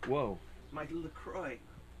want to? Whoa, my LaCroix.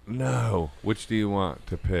 No. Which do you want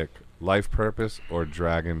to pick? Life purpose or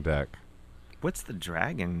dragon deck? What's the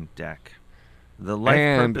dragon deck? The life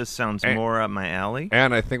And- purpose sounds and- more up my alley.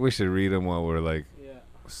 And I think we should read them while we're like Yeah.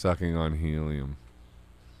 sucking on helium.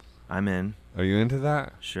 I'm in. Are you into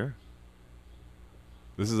that? Sure.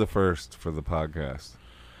 This is a first for the podcast.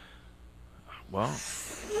 Well,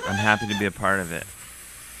 I'm happy to be a part of it.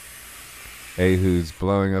 Ehud's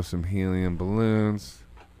blowing up some helium balloons.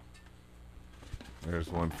 There's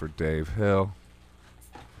one for Dave Hill.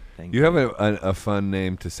 Thank You have a fun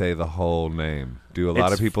name to say the whole name. Do a lot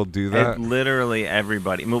It's- of people do that? Literally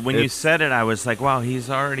everybody. But when you It's- said it, I was like, "Wow, he's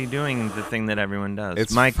already doing the thing that everyone does."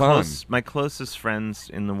 It's my fun. my closest friends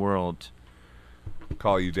in the world,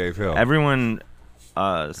 Call you Dave Hill. everyone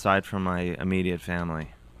aside from my immediate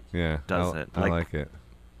family, yeah, does I, it. I Like- like it.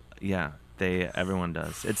 yeah, everyone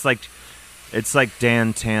does. It's like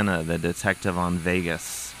Dan Tana, the detective on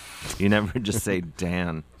Vegas. You never just say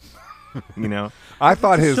Dan, you know? I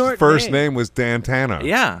thought a his short first name. name was Dantana.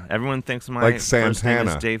 Yeah, everyone thinks my Like first name is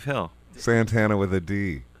Santana. Dave Hill. Santana with a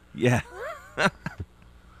D. Yeah.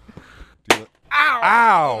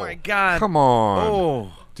 Ow! Oh my God. Come on.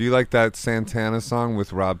 Oh. Do you like that Santana song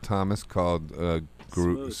with Rob Thomas called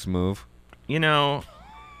Smooth? You know,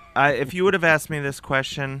 if you would have asked me this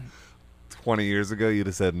question, 20 years ago, you'd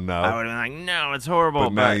have said no. I would have been like, no, it's horrible.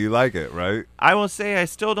 but now you like it, right? I will say I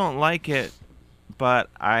still don't like it, but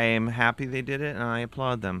I am happy they did it, and I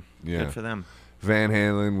applaud them. Yeah. Good for them. Van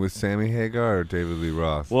Halen with Sammy Hagar or David Lee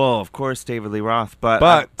Roth? Well, of course, David Lee Roth,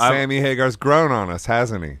 but Sammy Hagar's grown on us,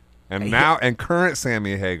 hasn't he? And Yeah. and current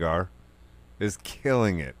Sammy Hagar is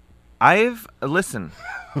killing it. Listen,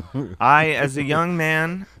 as a young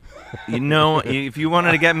man, if you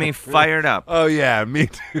wanted to get me fired up, Oh yeah, me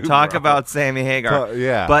too. talk bro. about Sammy Hagar.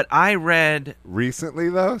 Yeah. But I read, recently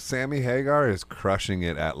though, Sammy Hagar is crushing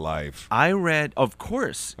it at life. of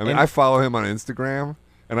course. I mean, and- I follow him on Instagram,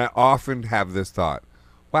 and I often have this thought: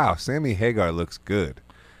 "Wow, Sammy Hagar looks good,"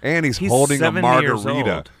 and he's holding a 70 years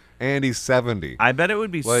margarita, old. and he's 70. I bet it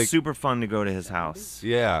would be Like- super fun to go to his house.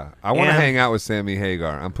 Yeah, I want to And- hang out with Sammy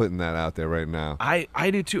Hagar. I'm putting that out there right now. I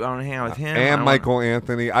do too. I want to hang out with him. I And wanna- Michael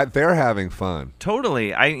Anthony, they're having fun.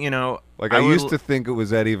 Totally. I would- used to think it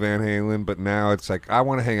was Eddie Van Halen, but now it's like I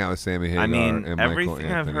want to hang out with Sammy Hagar mean, and Michael everything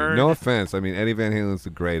I've Anthony. heard- No offense, I mean Eddie Van Halen's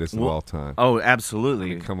the greatest of Well, all time. Oh,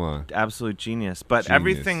 absolutely. Come on, Absolute genius. But Genius.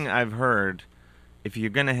 everything I've heard, if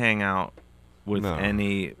you're gonna hang out with No,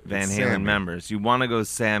 any Van it's Halen Sammy. members, you want to go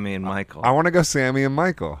Sammy and Michael. I want to go Sammy and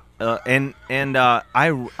Michael.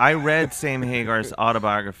 I read Sam Hagar's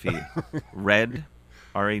autobiography, Red,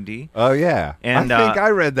 R-A-D. Oh yeah, And, I think I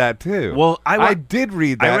read that too. well, I did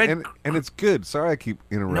read I that, read- and it's good. Sorry, I keep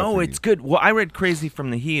interrupting. No, you. it's good. Well, I read Crazy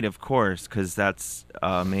from the Heat, of course, because that's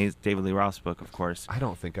David Lee Roth's book, of course. I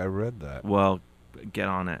don't think I read that. Well, get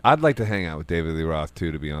on it. I'd like to hang out with David Lee Roth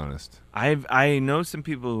too, to be honest. I know some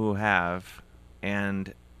people who have,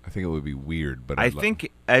 and I think it would be weird, but I I'd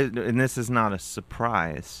think, and this is not a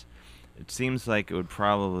surprise, it seems like it would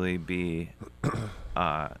probably be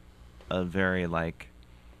a very,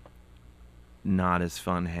 not as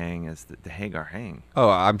fun hang as the Hagar hang. Oh,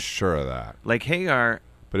 I'm sure of that. Like Hagar,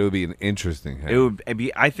 But it would be an interesting hang. it would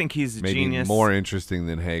be. I think he's a Maybe genius. more interesting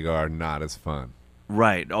than Hagar, not as fun.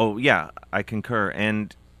 Right. Oh, yeah. I concur.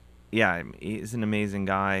 And yeah, he's an amazing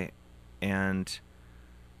guy, and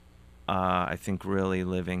I think really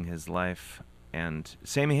living his life And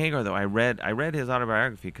Sammy Hagar, though, I read his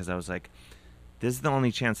autobiography because I was like, this is the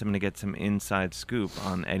only chance I'm going to get some inside scoop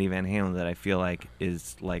on Eddie Van Halen that I feel like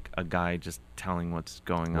is like a guy just telling what's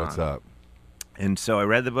going on. What's up? And so I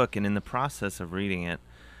read the book, and in the process of reading it,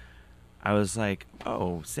 I was like,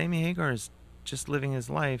 oh, Sammy Hagar is just living his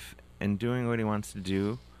life and doing what he wants to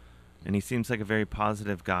do, and he seems like a very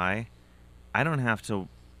positive guy. I don't have to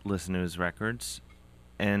listen to his records,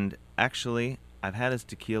 and actually, I've had his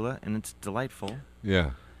tequila, and it's delightful.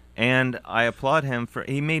 Yeah. And I applaud him for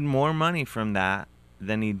he made more money from that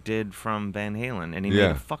than he did from Van Halen, and he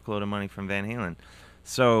made a fuckload of money from Van Halen.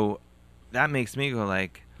 So that makes me go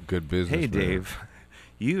like, good business. Hey, Dave,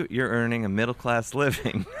 you're earning a middle class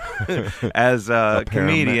living as a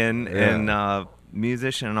comedian and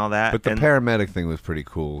musician and all that. But the paramedic thing was pretty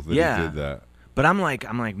cool that he did that. But I'm like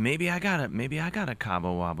maybe I got a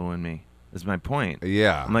Cabo Wabo in me. Is my point.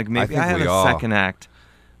 Yeah. I'm like maybe I have a second act.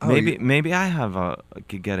 Maybe I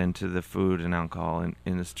could get into the food and alcohol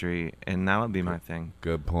industry, and that would be my thing.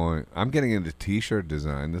 Good point. I'm getting into T-shirt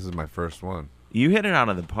design. This is my first one. You hit it out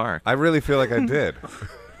of the park. I really feel like I did.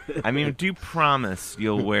 I mean, do you promise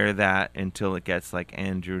you'll wear that until it gets like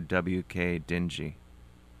Andrew WK dingy?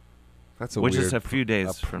 That's a which weird is a few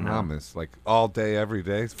days from promise. Like all day, every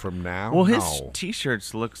day from now. Well, his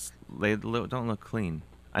T-shirts don't look clean,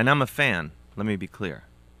 and I'm a fan. Let me be clear.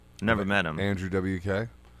 Never met him. Andrew WK.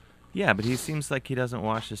 Yeah, but he seems like he doesn't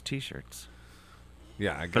wash his T-shirts.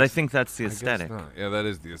 Yeah, I guess, but I think that's the aesthetic. Yeah, that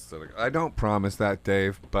is the aesthetic. I don't promise that,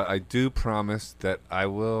 Dave, but I do promise that I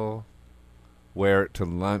will wear it to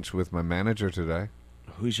lunch with my manager today.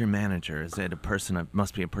 Who's your manager? Is it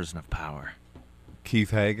must be a person of power?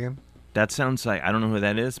 Keith Hagen. That sounds like, I don't know who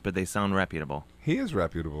that is, but they sound reputable. He is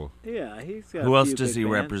reputable. Yeah, he's got Who else does he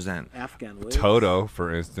represent? Afghan Wigs. Toto,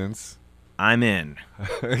 for instance. I'm in.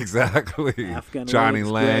 Exactly. Afghan Johnny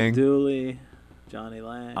Wigs, Lang. Greg Dooley, Johnny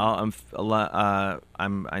Lang. I know. I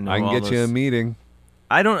can get you a meeting.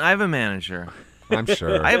 I have a manager. I'm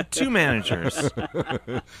sure. I have two managers.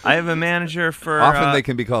 I have a manager for often they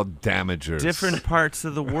can be called damagers. Different parts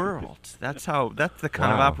of the world. That's the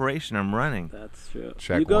kind of operation I'm running. That's true.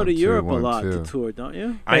 Check you go one, to two, Europe one, a lot two. to tour, don't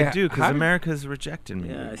you? I do, because America's rejected me.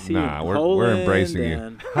 Yeah, I see nah, you we're Poland embracing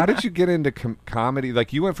you. How did you get into comedy?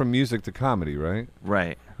 Like, you went from music to comedy, right?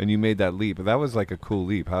 Right. And you made that leap. But that was like a cool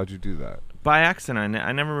leap. How'd you do that? By accident.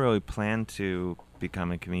 I never really planned to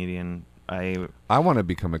become a comedian. I want to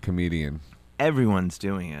become a comedian. Everyone's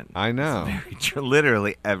doing it. I know. It's very true.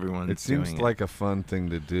 Literally everyone's doing it. It seems like a fun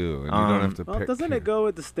thing to do, and you don't have to pick. Doesn't it go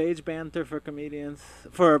with the stage banter for comedians,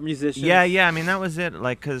 for musicians? Yeah. I mean, that was it.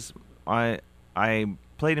 Like, because I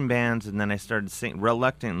played in bands, and then I started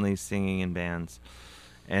reluctantly singing in bands,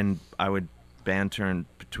 and I would banter in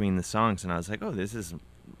between the songs, and I was like, oh, this is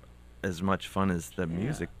as much fun as the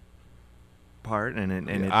music part,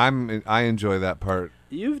 I enjoy that part.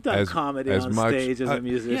 You've done comedy on stage as a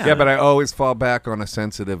musician. Yeah, but I always fall back on a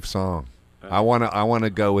sensitive song. I wanna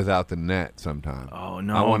go without the net sometimes. Oh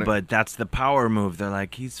no, but that's the power move. They're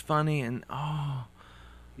like, he's funny, and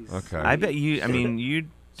okay. I bet you. I mean, you.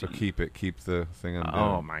 So keep the thing on.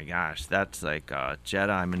 Oh my gosh, that's like a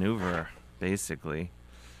Jedi maneuver, basically.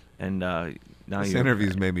 And now this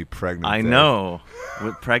interview's made me pregnant. I know,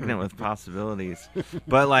 pregnant with possibilities,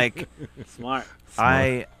 but like smart.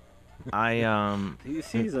 He's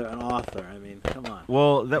an author. I mean, come on.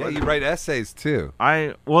 Well, you write essays too.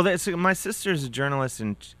 My sister's a journalist,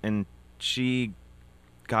 and she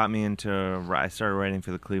got me into. I started writing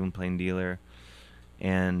for the Cleveland Plain Dealer,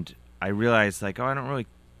 and I realized like, I don't really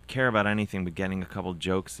care about anything but getting a couple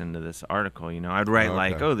jokes into this article. You know, I'd write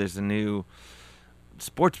like, there's a new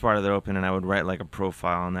sports bar that opened, and I would write like a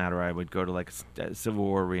profile on that, or I would go to like a Civil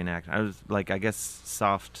War reenactment. I was like, I guess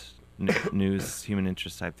soft news, human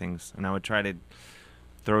interest type things, and I would try to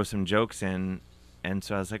throw some jokes in, and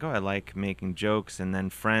so I was like, I like making jokes. And then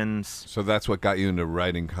friends, so that's what got you into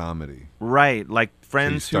writing comedy, right? Like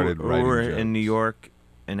friends who were jokes. In New York,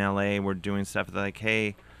 in LA, were doing stuff. They're like,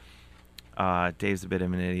 hey, Dave's a bit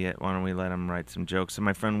of an idiot, why don't we let him write some jokes? So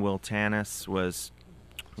my friend Will Tanis was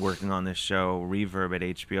working on this show Reverb at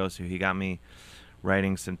HBO, so he got me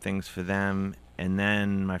writing some things for them. And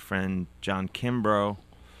then my friend John Kimbrough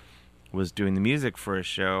was doing the music for a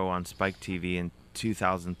show on Spike TV in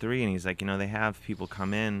 2003, and he's like, they have people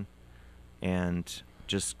come in and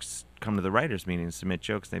just come to the writers' meeting and submit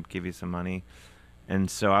jokes, and they give you some money. And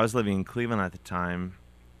so I was living in Cleveland at the time,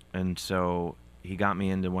 and so he got me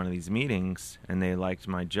into one of these meetings, and they liked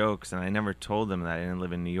my jokes, and I never told them that I didn't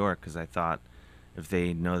live in New York, because I thought if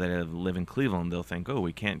they know that I live in Cleveland, they'll think,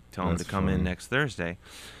 we can't tell them to come in next Thursday.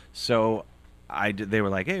 So they were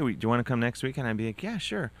like, hey, do you want to come next week? And I'd be like, yeah,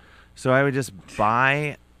 sure. So I would just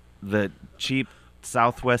buy the cheap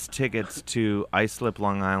Southwest tickets to Islip,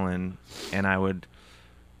 Long Island, and I would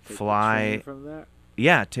fly from there.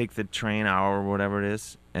 Yeah, take the train hour or whatever it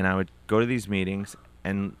is, and I would go to these meetings,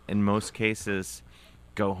 and in most cases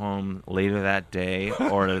go home later that day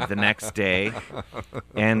or the next day,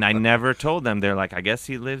 and I never told them. They're like, I guess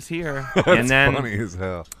he lives here. That's and then funny as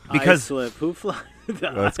hell. because Islip. Who flies?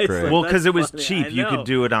 That's great. well, because it was funny. cheap, I you know. could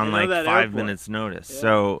do it on I know like that 5 airport. minutes notice. Yeah,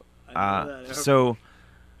 So I know that airport.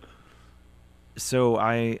 so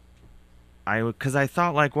I because I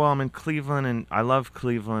thought like, well, I'm in Cleveland and I love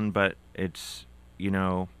Cleveland, but it's,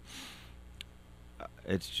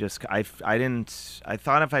 it's just I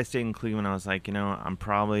thought if I stayed in Cleveland, I was like, I'm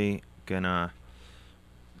probably gonna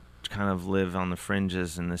kind of live on the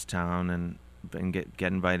fringes in this town and get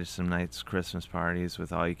invited to some nice Christmas parties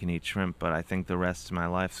with all you can eat shrimp, but I think the rest of my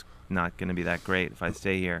life's not gonna be that great if I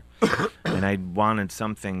stay here. And I wanted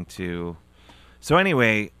something to. So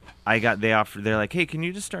anyway, they're like, hey, can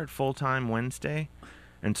you just start full time Wednesday?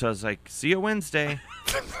 And so I was like, see you Wednesday.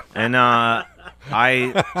 And I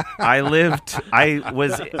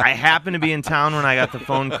happened to be in town when I got the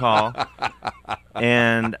phone call,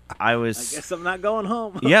 and I guess I'm not going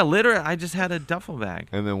home. Yeah, literally, I just had a duffel bag.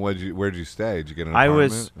 And then where'd you stay? Did you get an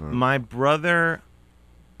apartment? My brother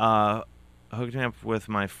hooked me up with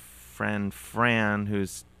my friend Fran,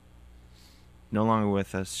 who's no longer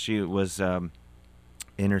with us. She was in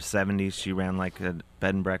her 70s. She ran like a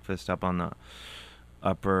bed and breakfast up on the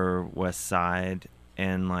Upper West Side,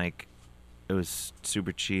 and like it was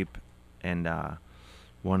super cheap and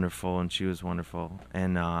wonderful, and she was wonderful,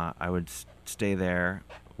 and I would stay there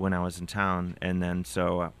when I was in town. And then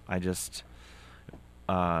so I just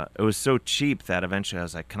it was so cheap that eventually I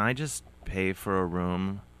was like, can I just pay for a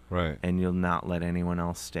room, right, and you'll not let anyone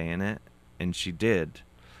else stay in it? And she did.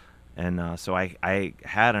 And so I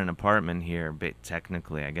had an apartment here, but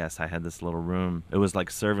technically, I guess I had this little room. It was like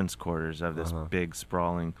servants' quarters of this big,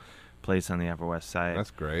 sprawling place on the Upper West Side.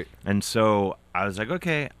 That's great. And so I was like,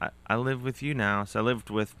 okay, I live with you now. So I lived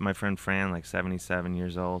with my friend Fran, like 77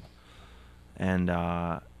 years old. And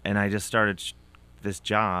I just started this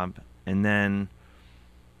job. And then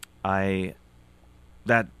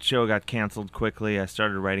that show got canceled quickly. I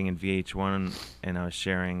started writing in VH1, and I was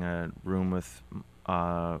sharing a room with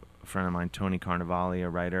a friend of mine, Tony Carnevale, a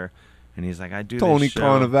writer, and he's like, I do Tony this show.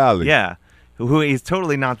 Carnevale. Yeah. He's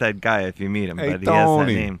totally not that guy if you meet him, Hey, but he has that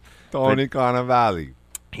name. Tony Carnevale.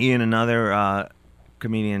 He and another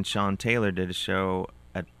comedian, Sean Taylor, did a show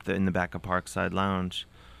in the back of Parkside Lounge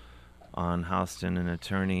on Houston, an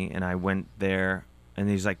attorney, and I went there, and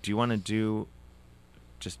he's like, do you want to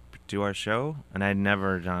just do our show? And I'd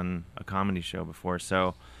never done a comedy show before, so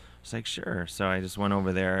I was like, sure. So I just went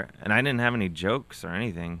over there, and I didn't have any jokes or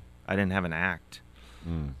anything. I didn't have an act.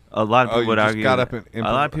 A lot of people would argue. Got up and a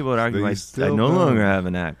lot of people would argue I no don't. longer have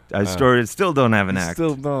an act. I still don't have an act.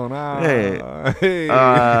 Still don't. Hey. Hey.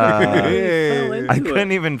 I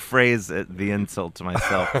couldn't even phrase the insult to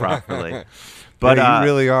myself properly. But yeah, you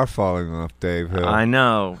really are falling off, Dave Hill. I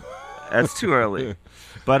know. That's too early.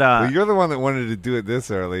 But well, you're the one that wanted to do it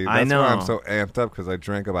this early. That's I know. why I'm so amped up, because I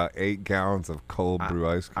drank about 8 gallons of cold brew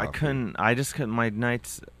iced coffee. I just couldn't. My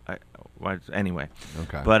nights. Anyway.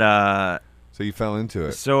 Okay. But so you fell into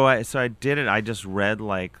it. So I did it. I just read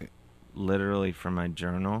like literally from my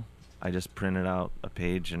journal. I just printed out a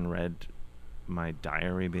page and read my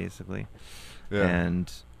diary basically. Yeah.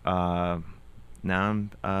 And now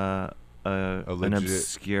I'm an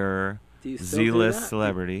obscure Z-list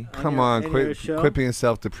celebrity. Come on, quit being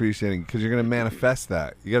self-depreciating, because you're going to manifest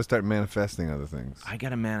that. You got to start manifesting other things. I got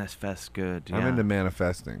to manifest good. Yeah. I'm into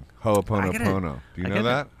manifesting. Ho'oponopono. Do you know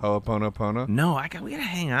that? Ho'oponopono? No, we got to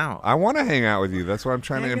hang out. I want to hang out with you. That's why I'm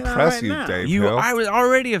trying to impress you, Dave Hill. I was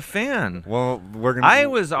already a fan. Well, we're going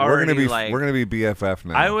to be BFF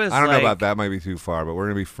now. I don't know about that. Might be too far, but we're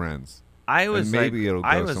going to be friends. Maybe it'll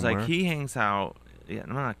go somewhere. Like, he hangs out. Yeah,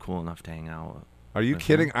 I'm not cool enough to hang out with. Are you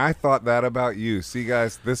kidding? I thought that about you. See,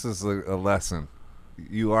 guys, this is a lesson.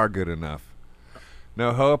 You are good enough.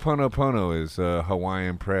 No, Ho'oponopono is a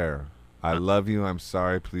Hawaiian prayer. I love you. I'm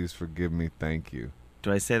sorry. Please forgive me. Thank you.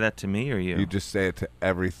 Do I say that to me or you? You just say it to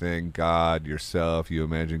everything. God, yourself. You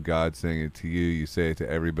imagine God saying it to you. You say it to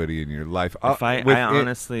everybody in your life. I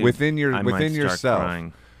honestly, within yourself.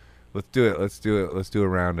 Crying. Let's do it. Let's do a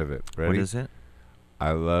round of it. Ready? What is it?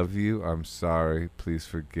 I love you. I'm sorry. Please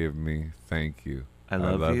forgive me. Thank you. I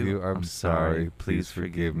love you. I'm sorry. Please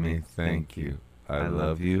forgive me. Thank you. I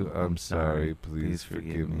love you. I'm sorry. Please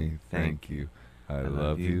forgive me. Thank you. I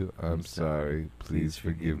love you. I'm sorry. Please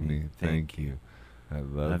forgive me. Thank you. I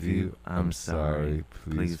love you. I'm sorry.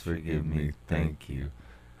 Please forgive me. Thank you.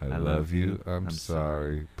 I love you. I'm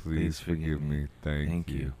sorry. Please forgive me. Thank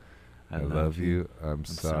you. I love you. I'm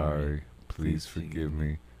sorry. Please forgive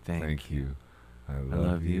me. Thank you. I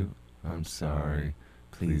love you. I'm sorry.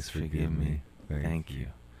 Please forgive me. Thank you.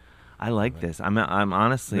 I like this. I'm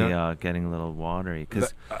honestly getting a little watery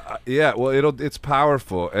because yeah, well, it's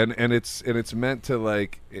powerful and it's meant to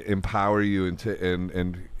like empower you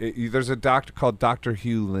there's a doctor called Dr.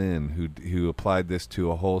 Hugh Lin who applied this to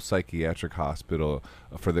a whole psychiatric hospital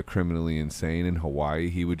for the criminally insane in Hawaii.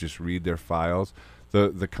 He would just read their files.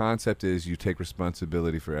 The concept is you take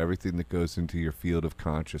responsibility for everything that goes into your field of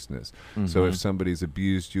consciousness. Mm-hmm. So if somebody's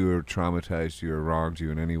abused you or traumatized you or wronged you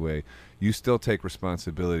in any way, you still take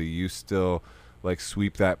responsibility. You still like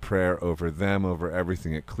sweep that prayer over them, over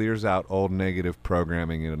everything. It clears out old negative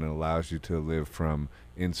programming and it allows you to live from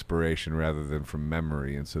inspiration rather than from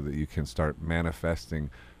memory, and so that you can start manifesting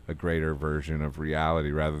a greater version of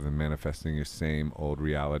reality rather than manifesting your same old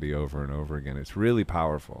reality over and over again. It's really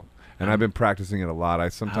powerful. And I've been practicing it a lot.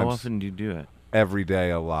 How often do you do it? Every day,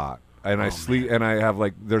 a lot. And I sleep, and I have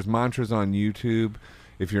there's mantras on YouTube.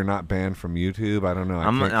 If you're not banned from YouTube, I don't know.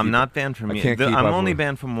 I'm not banned from YouTube. I'm only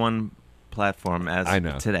banned from one platform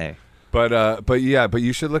today. But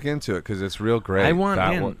you should look into it because it's real great. I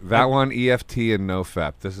want that one, EFT and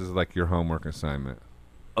NoFap. This is like your homework assignment.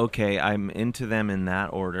 Okay, I'm into them in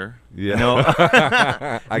that order. Yeah. No,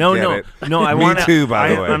 I want to. Me too,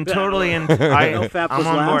 by the way. I'm totally into. I'm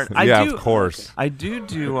on board. Of course. I do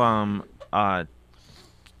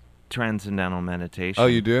transcendental meditation. Oh,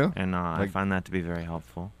 you do? And I find that to be very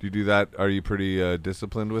helpful. Do you do that? Are you pretty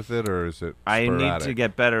disciplined with it, or is it sporadic? I need to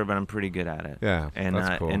get better, but I'm pretty good at it. Yeah, and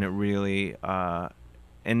that's cool. And it really,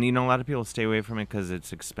 and a lot of people stay away from it because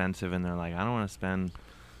it's expensive, and they're like, I don't want to spend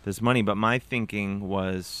this money. But my thinking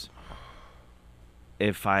was,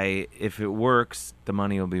 if it works, the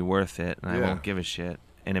money will be worth it, and I won't give a shit.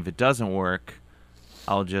 And if it doesn't work,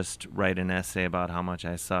 I'll just write an essay about how much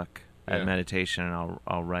I suck at meditation, and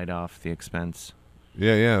I'll write off the expense.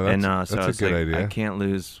 Yeah. That's a good idea. I can't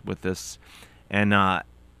lose with this. And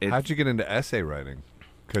how'd you get into essay writing?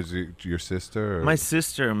 Because your sister? Or? My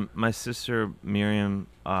sister Miriam,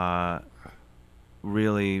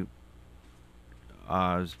 really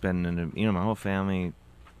has been in my whole family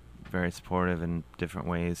very supportive in different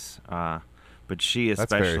ways. But she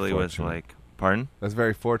especially was like, pardon? That's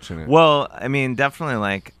very fortunate. Well, I mean, definitely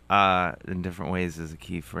like in different ways is a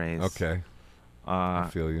key phrase. Okay. I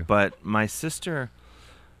feel you. But my sister,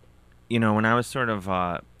 when I was sort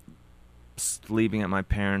of sleeping at my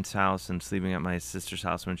parents' house and sleeping at my sister's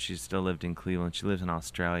house when she still lived in Cleveland. She lives in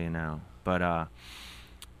Australia now. But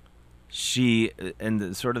she,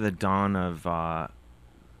 and sort of the dawn of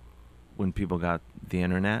when people got the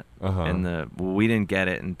internet, and we didn't get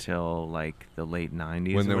it until like the late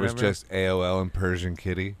 90s. When there was just AOL and Persian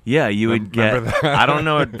Kitty. Yeah, you would get. That? I don't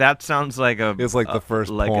know. That sounds like it's like the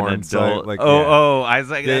first like porn an adult. Site, I was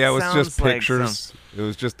like, it was just pictures. It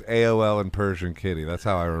was just AOL and Persian Kitty. That's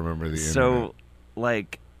how I remember the internet. So,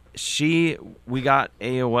 like, we got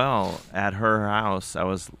AOL at her house. I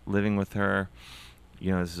was living with her.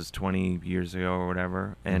 This is 20 years ago or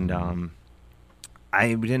whatever, and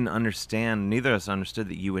I didn't understand, neither of us understood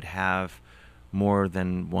that you would have more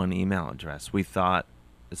than one email address. We thought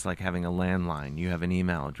it's like having a landline. You have an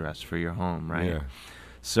email address for your home, right? Yeah.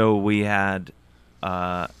 So we had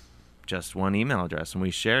just one email address, and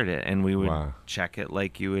we shared it, and we would check it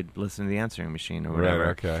like you would listen to the answering machine or whatever.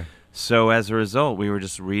 Right, okay. So as a result, we were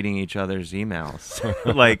just reading each other's emails,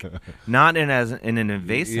 like not in an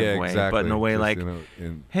invasive way, exactly. but in a way just, like,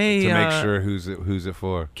 hey, to make sure who's it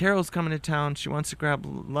for. Carol's coming to town. She wants to grab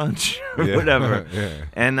lunch or whatever. Yeah.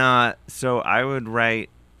 And so I would write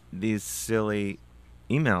these silly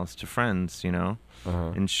emails to friends,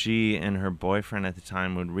 and she and her boyfriend at the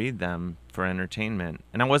time would read them for entertainment.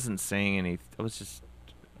 And I wasn't saying anything. It was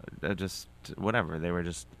just whatever. They were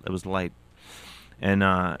just, it was light. And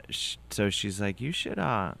so she's like, you should,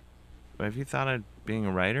 have you thought of being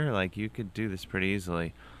a writer? Like, you could do this pretty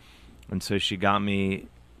easily. And so she got me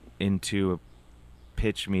into a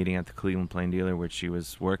pitch meeting at the Cleveland Plain Dealer, where she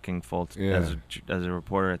was working as a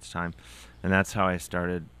reporter at the time. And that's how I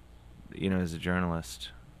started, as a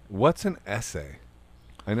journalist. What's an essay?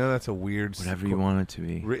 I know that's a weird... Whatever you want it to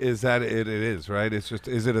be. Is that it? It is, right? It's just,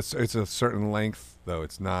 it's a certain length, though.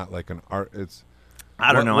 It's not like an art...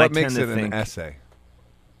 I don't know. What makes it an essay?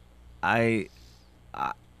 I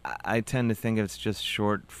tend to think it's just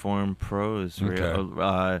short form prose,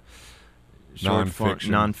 nonfiction.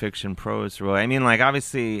 Nonfiction prose. I mean, like,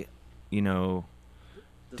 obviously, David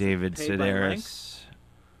Sedaris.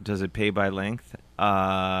 Does it pay by length?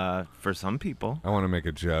 For some people. I want to make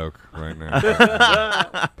a joke right now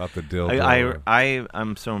about the dildo.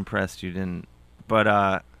 I'm so impressed you didn't,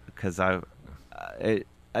 but because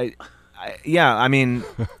yeah, I mean,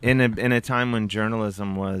 in a time when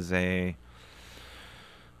journalism was a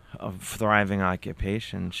thriving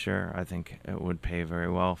occupation, sure, I think it would pay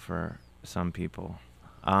very well for some people.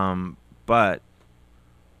 But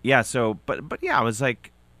yeah, but yeah, I was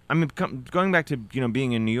like, I mean, going back to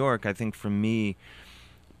being in New York, I think for me,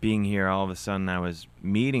 being here, all of a sudden I was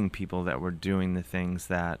meeting people that were doing the things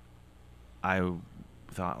that I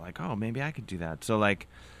thought like, oh, maybe I could do that. So like,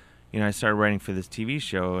 I started writing for this TV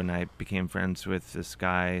show, and I became friends with this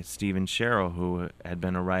guy, Stephen Sherrill, who had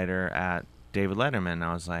been a writer at David Letterman. And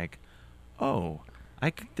I was like, oh,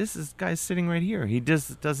 this guy's sitting right here. He does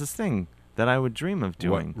this thing that I would dream of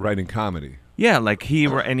doing. What, writing comedy? Yeah, like he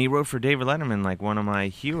wrote for David Letterman, like one of my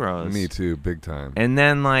heroes. Me too, big time. And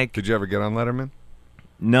then like, did you ever get on Letterman?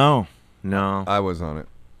 No. I was on it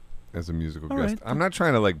as a musical guest. Right. I'm not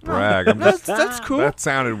trying to like brag. That's cool. That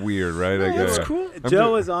sounded weird, right? That's cool.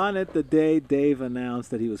 Joe was on it the day Dave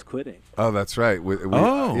announced that he was quitting. Oh, that's right.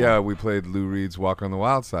 Yeah, we played Lou Reed's "Walk on the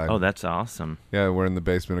Wild Side." Oh, that's awesome. Yeah, we're in the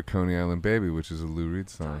basement of Coney Island Baby, which is a Lou Reed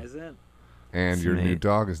song. Ties in. And That's your new neat.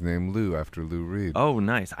 dog is named Lou after Lou Reed. Oh,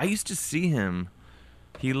 nice. I used to see him.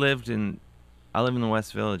 I live in the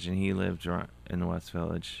West Village, and he lived in the West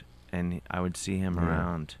Village, and I would see him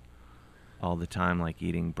around all the time, like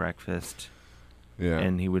eating breakfast. Yeah.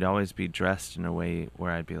 And he would always be dressed in a way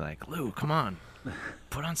where I'd be like, Lou, come on,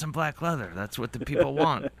 put on some black leather. That's what the people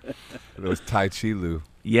want. It was Tai Chi Lou.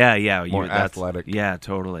 Yeah. More athletic. Yeah,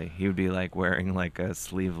 totally. He would be like wearing like a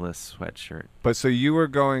sleeveless sweatshirt. But so you were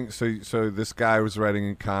going. So this guy was writing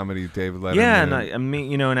in comedy, David Letterman. Yeah,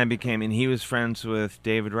 and and he was friends with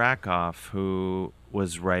David Rakoff, who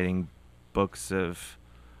was writing books of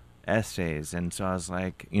essays, and so I was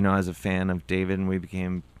like, I was a fan of David, and we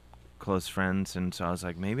became close friends, and so I was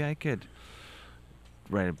like, maybe I could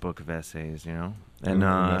write a book of essays, and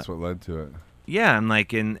that's what led to it. Yeah, and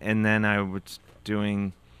like, and then I was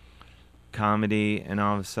doing comedy, and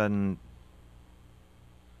all of a sudden,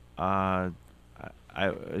 I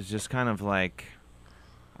was just kind of like,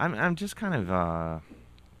 I'm just kind of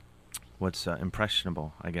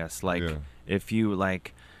impressionable, I guess. Like, if you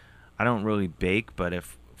like, I don't really bake, but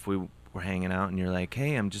if we were hanging out and you're like,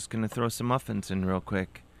 hey, I'm just gonna throw some muffins in real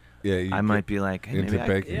quick. Yeah, I might be like, hey,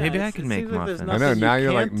 maybe I can make muffins. I know. Now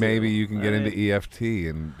you're like, maybe you can get into EFT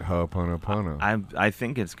and Ho'oponopono. I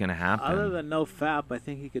think it's gonna happen. Other than no fap, I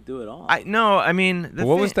think he could do it all.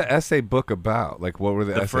 What was the essay book about? Like, what were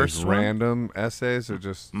the essays? First random essays, or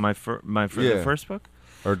just the first book,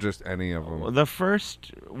 or just any of them? The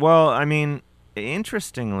first. Well, I mean,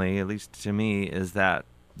 interestingly, at least to me, is that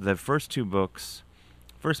the first two books.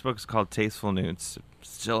 First book is called Tasteful Newts.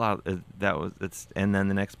 Still out. And then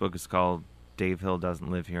the next book is called Dave Hill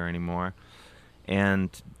Doesn't Live Here Anymore. And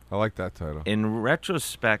I like that title. In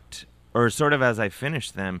retrospect, or sort of as I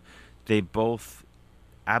finished them, they both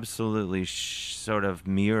absolutely sort of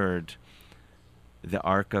mirrored the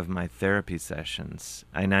arc of my therapy sessions.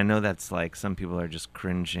 And I know that's like, some people are just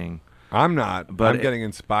cringing. I'm not, but I'm getting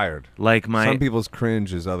inspired. Like some people's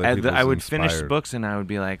cringe is other people's I would inspired. finish books and I would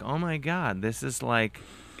be like, oh my God, this is like,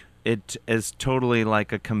 it is totally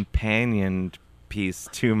like a companion piece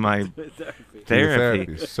to my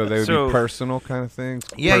therapy. So they would be personal kind of things?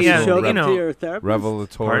 Yeah, Did you show them to your therapist?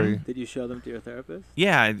 Revelatory. Pardon? Did you show them to your therapist?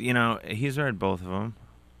 Yeah, he's read both of them.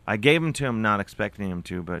 I gave them to him not expecting him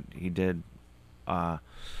to, but he did. And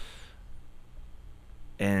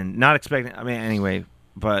not expecting, anyway,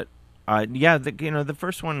 but... the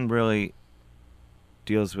first one really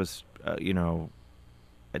deals with,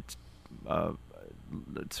 it's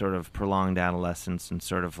sort of prolonged adolescence and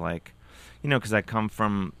sort of like, because I come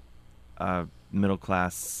from middle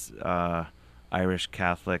class Irish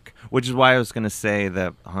Catholic, which is why I was going to say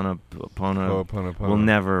that Ho'oponopono will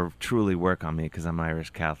never truly work on me because I'm Irish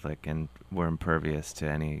Catholic and we're impervious to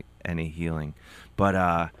any healing.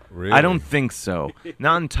 But really? I don't think so.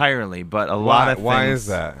 Not entirely, but a lot of things. Why is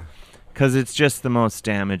that? Because it's just the most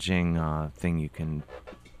damaging thing you can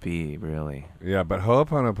be, really. Yeah, but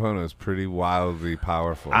Ho'oponopono is pretty wildly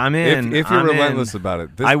powerful. I'm in. If you're relentless about it.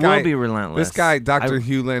 I will be relentless. This guy, Dr.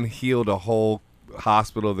 Hugh Lin, healed a whole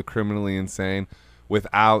hospital of the criminally insane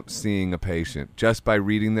without seeing a patient, just by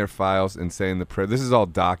reading their files and saying the prayer. This is all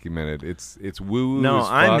documented. It's woo-woo No, as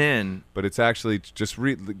fuck, I'm in. But it's actually just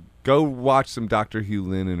go watch some Dr. Hugh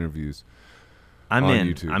Lin interviews. I'm on in.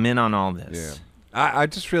 YouTube. I'm in on all this. Yeah. I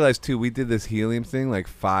just realized, too, we did this helium thing like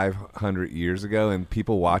 500 years ago, and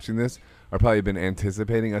people watching this are probably been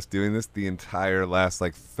anticipating us doing this the entire last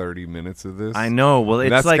like 30 minutes of this. I know. Well, it's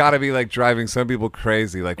that's like got to be like driving some people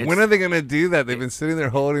crazy. Like, when are they gonna do that? They've been sitting there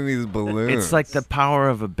holding these balloons. It's like the power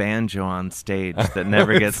of a banjo on stage that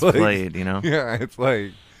never gets like, played. You know? Yeah, it's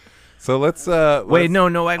like. So let's. Wait,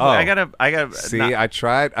 no. I gotta. See, I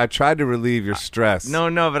tried to relieve your stress.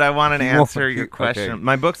 No, but I wanted to answer your question. Okay.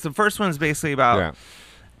 My books. The first one's basically about.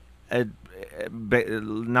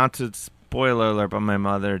 Not to spoiler alert, but my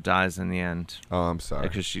mother dies in the end. Oh, I'm sorry.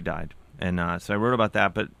 Because she died, and so I wrote about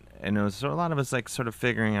that. And it was a lot of us like sort of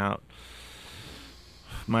figuring out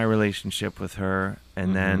my relationship with her,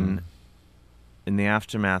 and then in the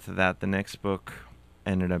aftermath of that, the next book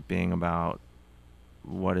ended up being about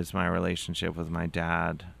what is my relationship with my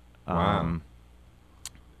dad. Wow.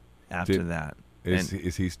 After that, is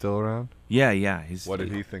he still around? Yeah. What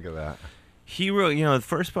did he think of that? He wrote, the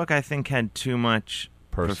first book I think had too much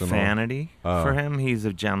profanity for him. He's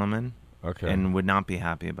a gentleman, and would not be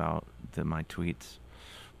happy about my tweets,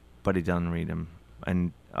 but he doesn't read them.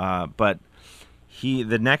 And but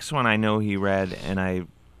the next one I know he read, and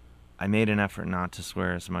I made an effort not to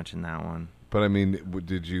swear as much in that one. But I mean,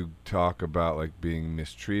 did you talk about like being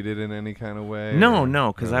mistreated in any kind of way?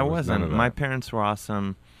 No, because I wasn't. My parents were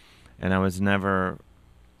awesome, and I was never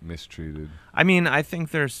mistreated. I mean, I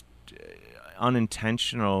think there's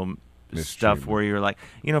unintentional stuff where you're like,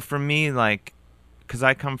 for me, like, because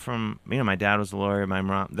I come from, my dad was a lawyer, my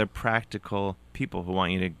mom, they're practical people who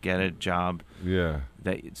want you to get a job. Yeah.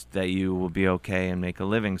 That you will be okay and make a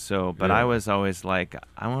living. So, but I was always like,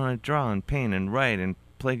 I want to draw and paint and write and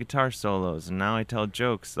play guitar solos, and now I tell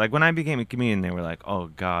jokes. Like when I became a comedian, they were like,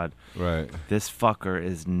 "Oh God, right, this fucker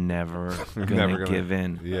is never gonna give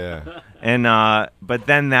in." Yeah, and but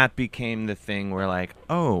then that became the thing where like,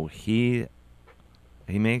 oh, he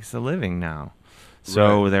makes a living now,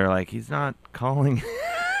 so they're like, he's not calling,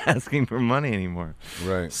 asking for money anymore.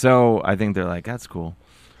 Right. So I think they're like, that's cool,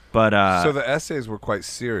 but so the essays were quite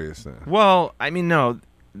serious then. Well, I mean, no,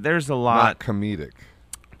 there's a lot. Not comedic.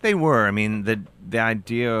 They were. I mean, the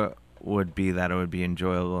idea would be that it would be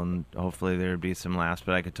enjoyable and hopefully there would be some laughs,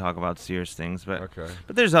 but I could talk about serious things. But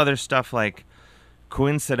there's other stuff like,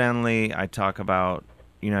 coincidentally, I talk about,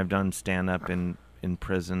 I've done stand-up in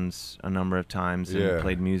prisons a number of times and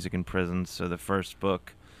played music in prisons. So the first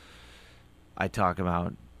book, I talk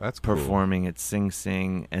about performing at Sing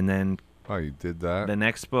Sing, and then you did that? The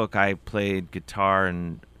next book, I played guitar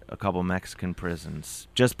in a couple Mexican prisons.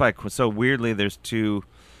 So weirdly, there's two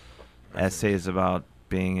essays about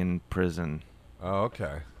being in prison. Oh,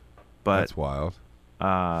 okay. But that's wild.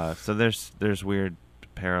 So there's weird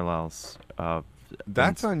parallels.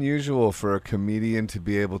 That's unusual for a comedian to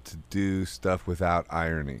be able to do stuff without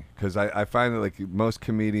irony, because I find that like most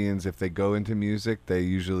comedians, if they go into music, they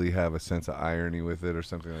usually have a sense of irony with it or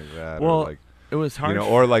something like that. Well, or like, it was hard,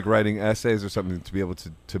 or like writing essays or something, to be able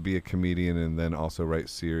to be a comedian and then also write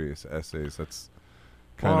serious essays. That's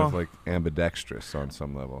kind of like ambidextrous on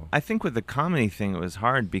some level. I think with the comedy thing, it was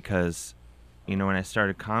hard because, when I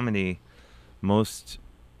started comedy, most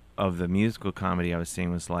of the musical comedy I was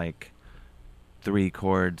seeing was like 3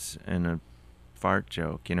 chords and a fart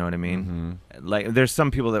joke. You know what I mean? Mm-hmm. Like, there's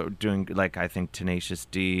some people that were doing, like, I think Tenacious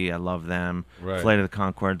D, I love them. Right. Flight of the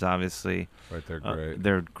Conchords, obviously. Right, they're great.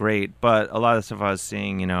 They're great, but a lot of the stuff I was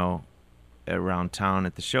seeing, around town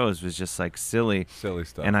at the shows was just like silly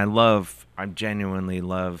stuff. And I genuinely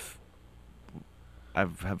love, I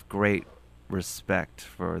have great respect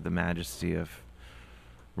for the majesty of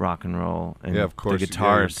rock and roll and of course, the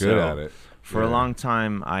guitar. You're good at it. For a long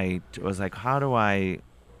time, I was like, how do I,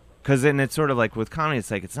 because then it's sort of like with comedy,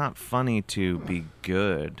 it's like, it's not funny to be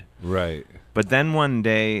good. Right. But then one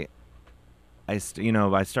day, I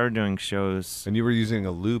started doing shows. And you were using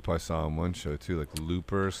a loop, I saw on one show too, like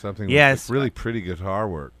Looper or something. Yes. Like really pretty guitar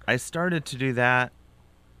work. I started to do that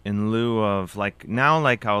in lieu of, like, now,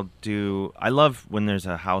 like, I love when there's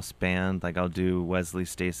a house band. Like, I'll do Wesley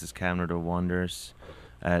Stace's Cabinet of Wonders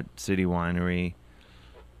at City Winery.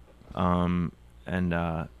 And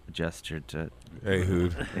gestured to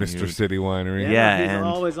Ehud, Mr. City Winery. Yeah, he's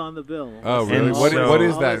always on the bill. Oh, really? What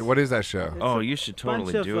is that? What is that show? Oh, you should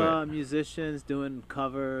totally do it. Bunch of musicians doing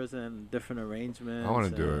covers and different arrangements. I want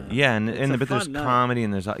to do it. Yeah, but there's comedy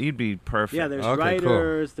and you'd be perfect. Yeah, there's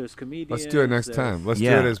writers, there's comedians. Let's do it next time. Let's do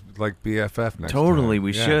it as like BFF next time. Totally,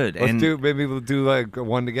 we should. Maybe we'll do like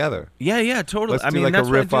one together. Yeah, totally. Let's do like a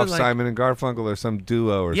riff off Simon and Garfunkel or some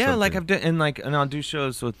duo or something. Yeah, like I've done, and I'll do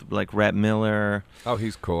shows with like Rhett Miller. Oh,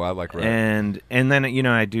 he's cool. I like Rhett. And then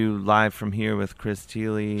I do Live from Here with Chris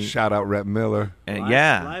Thile. Shout out Rhett Miller. And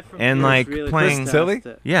live and like really playing Chris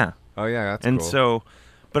Thile. Yeah. Oh yeah, that's cool. And so,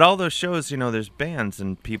 But all those shows, there's bands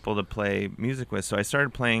and people to play music with. So I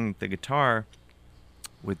started playing the guitar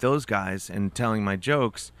with those guys and telling my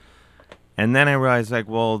jokes. And then I realized,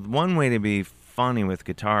 one way to be funny with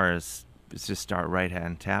guitar is just start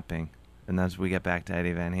right-hand tapping. And that's we get back to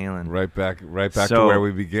Eddie Van Halen. Right back to where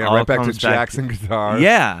we began. Right back to Jackson guitar.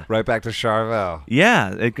 Yeah. Right back to Charvel.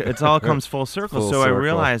 Yeah, it's all comes full circle. Full circle. I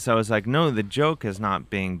realized, I was like, no, the joke is not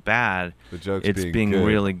being bad. The joke's it's being good.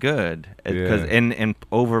 really good. And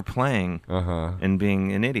overplaying and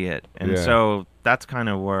being an idiot. And so that's kind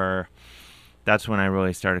of that's when I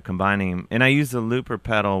really started combining them. And I use the looper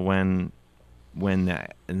pedal when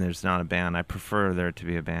there's not a band. I prefer there to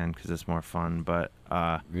be a band because it's more fun. But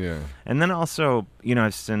and then also,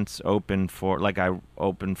 I've since opened for I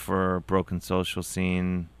opened for Broken Social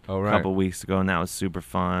Scene a couple weeks ago, and that was super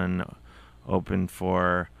fun. Opened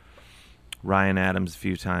for Ryan Adams a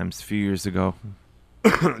few years ago.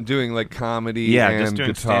 Doing comedy and just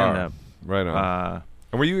doing guitar. stand-up. Right on.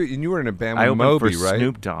 And you were in a band with I opened Moby, for right?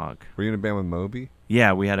 Snoop Dogg. Were you in a band with Moby?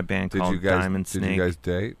 Yeah, we had a band called Diamond Snake. Did you guys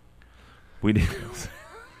date? We did.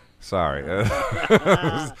 Sorry.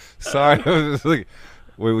 Sorry. I was just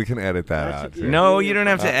we can edit that out. Too. No, you don't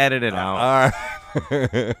have to edit it out.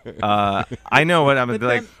 I know what I'm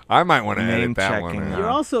like. I might want to edit that one. You're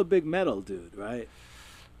also a big metal dude, right?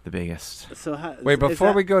 The biggest. So wait,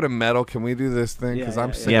 before we go to metal, can we do this thing? Because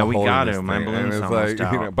I'm sick of holding this thing. My balloon's almost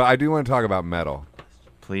out. But I do want to talk about metal.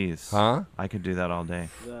 Please. Huh? I could do that all day.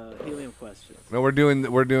 The helium questions. No, we're doing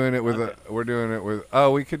it with.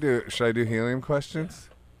 Oh, we could do. Should I do helium questions?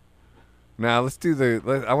 Now let's do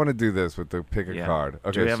I want to do this with the pick a card.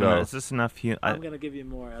 Okay, is this enough? I'm gonna give you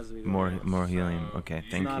more as we go. More helium. Okay,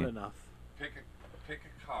 thank you. Not enough. Pick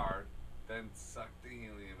a card, then suck the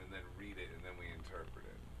helium, and then read it, and then we interpret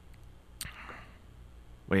it.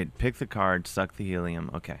 Wait, pick the card, suck the helium.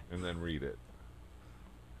 Okay. And then read it.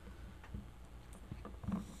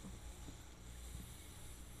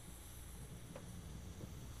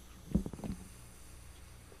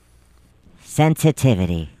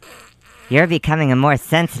 Sensitivity. You're becoming more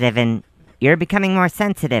sensitive and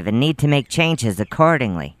need to make changes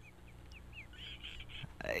accordingly.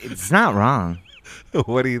 It's not wrong.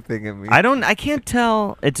 What do you think it means? I can't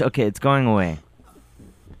tell. It's okay. It's going away.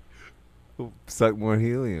 Suck more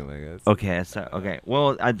helium, I guess. Okay. Okay.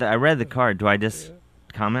 Well, I read the card. Do I just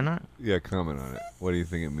comment on it? Yeah, comment on it. What do you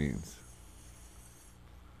think it means?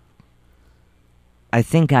 I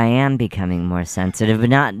think I am becoming more sensitive, but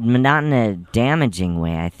not in a damaging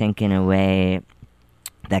way. I think in a way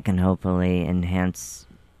that can hopefully enhance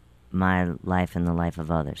my life and the life of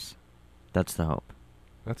others. That's the hope.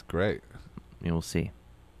 That's great. You'll see.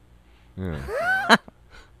 Yeah. All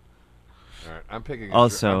right, I'm picking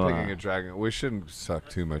a dragon. We shouldn't suck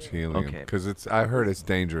too much helium because I heard it's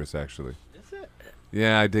dangerous. Actually. Is it?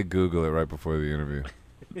 Yeah, I did Google it right before the interview.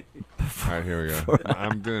 All right, here we go.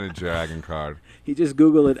 I'm doing a dragon card. He just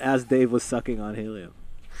Googled it as Dave was sucking on helium.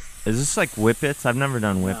 Is this like Whippets? I've never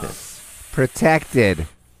done Whippets. Protected.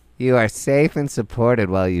 You are safe and supported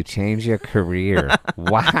while you change your career.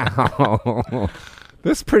 Wow.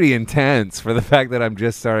 That's pretty intense for the fact that I'm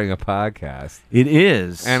just starting a podcast. It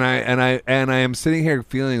is. And I am sitting here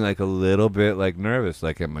feeling like a little bit nervous.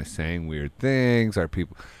 Am I saying weird things? Are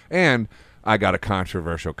people and I got a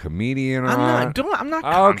controversial comedian on. I'm not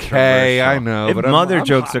okay, I know. But mother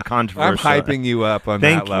jokes are controversial. I'm hyping you up on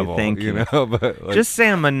that level. Thank you. But just say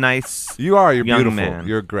I'm a nice. You are. You're young beautiful. Man.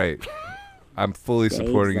 You're great. I'm fully Dave's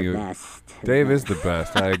supporting you. Best. Dave is the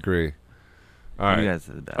best. I agree. All right. You guys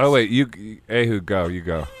are the best. Oh wait, Ehud, go. You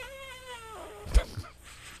go.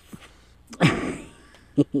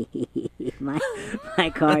 My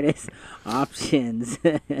card is options.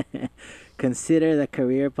 Consider the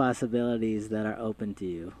career possibilities that are open to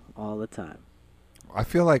you all the time. I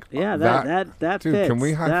feel like that dude, fits. Can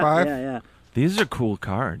we high five? Yeah. These are cool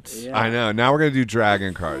cards. Yeah. I know. Now we're gonna do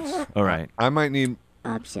dragon cards. All right. I might need.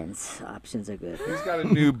 Options are good. He's got a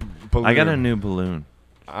new balloon. I got a new balloon.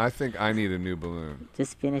 I think I need a new balloon.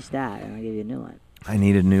 Just finish that, and I'll give you a new one. I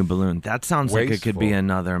need a new balloon. That sounds like it could be Wasteful.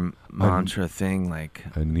 another mantra thing. I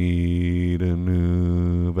need a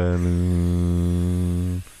new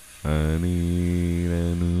balloon. I need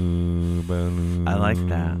a new balloon. I like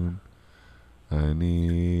that. I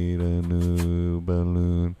need a new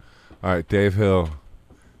balloon. All right, Dave Hill,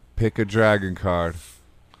 pick a dragon card.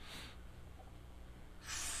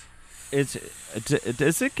 Is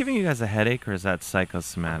it giving you guys a headache, or is that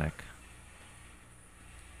psychosomatic?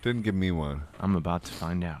 Didn't give me one. I'm about to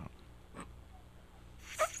find out.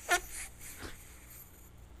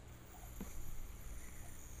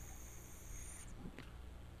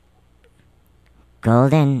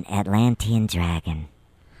 Golden Atlantean Dragon.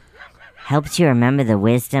 helps you remember the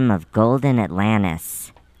wisdom of golden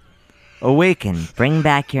Atlantis. Awaken, bring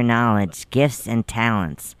back your knowledge, gifts, and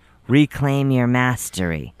talents. Reclaim your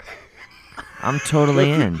mastery. I'm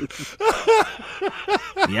totally in.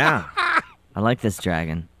 Yeah. I like this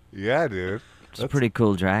dragon. Yeah, dude. It's a pretty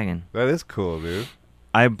cool dragon. That is cool, dude.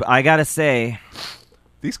 I gotta say,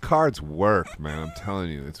 these cards work, man. I'm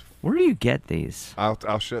telling you, it's. Where do you get these?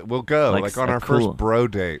 I'll show. We'll go like on our first bro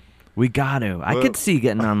date. We got to. I could see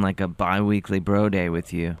getting on like a bi-weekly bro day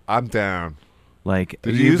with you. I'm down. Like,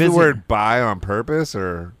 did you use the word bi on purpose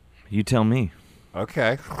or? You tell me.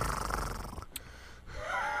 Okay.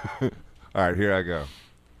 All right, here I go.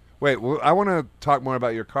 Wait, well, I want to talk more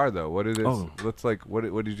about your card though. What it is? Oh. Let's like. What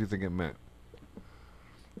did you think it meant?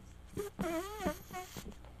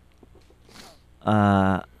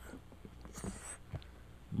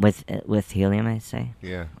 With helium, I say.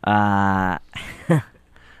 Yeah.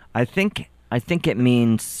 I think it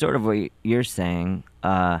means sort of what you're saying.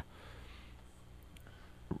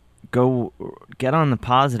 Go get on the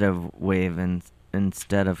positive wave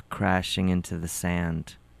instead of crashing into the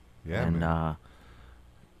sand. Yeah,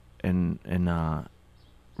 and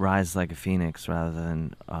rise like a phoenix rather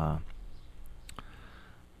than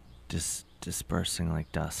dispersing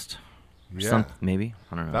like dust. Yeah. Maybe,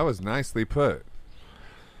 I don't know. That was nicely put.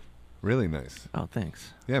 Really nice. Oh,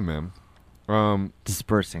 thanks. Yeah, man.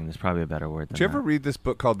 Dispersing is probably a better word than Did you ever that. read this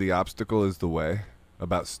book called The Obstacle is the Way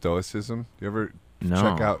about Stoicism? You ever No.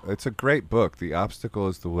 check out? It's a great book. The Obstacle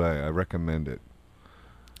is the Way. I recommend it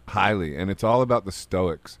highly, and it's all about the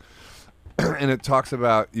Stoics. And it talks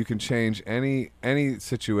about you can change any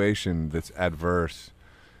situation that's adverse.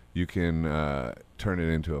 You can turn it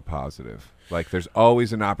into a positive. Like there's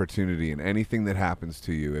always an opportunity in anything that happens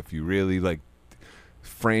to you. If you really like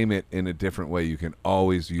frame it in a different way, you can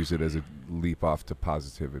always use it as a leap off to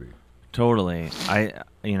positivity. Totally.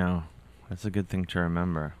 That's a good thing to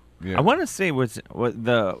remember. Yeah. I want to say what's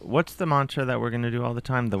the mantra that we're going to do all the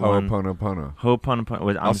time? The one Ho'oponopono.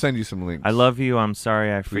 Ho'oponopono. I'll send you some links. I love you. I'm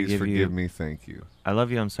sorry. I Please forgive you. forgive me. Thank you. I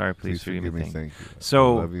love you. I'm sorry. Please forgive me. Thank you.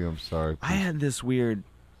 So I love you. I'm sorry. I had this weird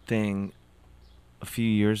thing a few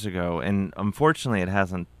years ago, and unfortunately, it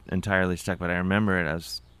hasn't entirely stuck. But I remember it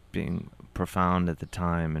as being profound at the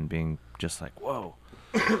time and being just like, whoa.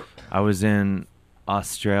 I was in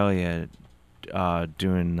Australia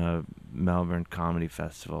doing the Melbourne Comedy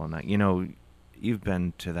Festival, and you've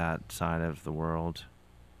been to that side of the world.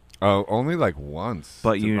 Oh, only like once.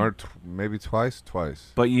 But or maybe twice.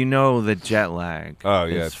 But the jet lag. Oh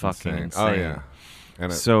yeah, it's fucking insane. Oh yeah.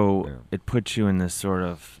 And it puts you in this sort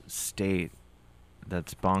of state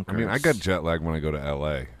that's bonkers. I mean, I get jet lag when I go to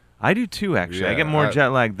L.A. I do too, actually. Yeah, I get more jet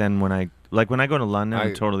lag than when I go to London.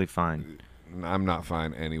 I'm totally fine. I'm not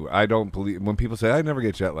fine anywhere. I don't believe when people say I never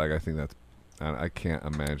get jet lag. I think that's I can't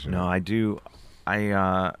imagine. No, I do.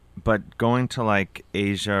 But going to like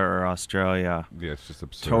Asia or Australia, yeah, it's just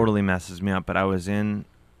absurd. Totally messes me up. But I was in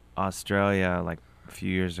Australia like a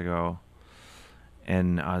few years ago,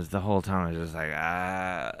 and the whole time I was just like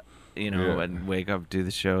I'd wake up, do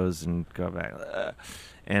the shows, and go back.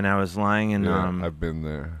 And I was lying in I've been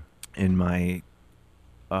there in my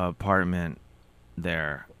apartment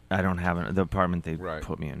there. I don't have the apartment they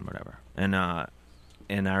put me in, whatever.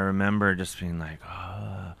 And I remember just being like,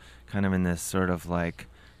 kind of in this sort of like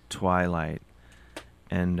twilight,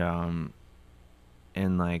 and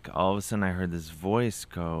like all of a sudden I heard this voice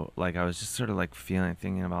go, like I was just sort of like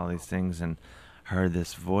thinking of all these things, and heard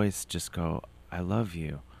this voice just go, "I love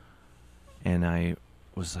you," and I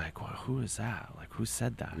was like, well, who is that? Like, who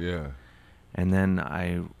said that? Yeah. And then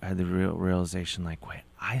I had the realization, like, wait,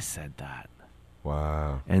 I said that.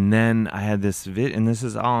 Wow. And then I had this and this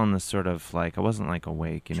is all in this sort of like, I wasn't like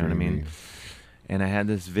awake, you know what I mean? And I had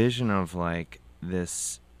this vision of like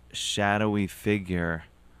this shadowy figure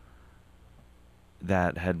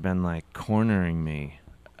that had been like cornering me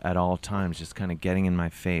at all times, just kind of getting in my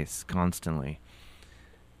face constantly,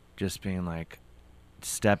 just being like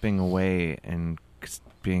stepping away and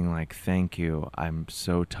being like, thank you, I'm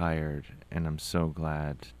so tired and I'm so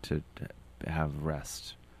glad to have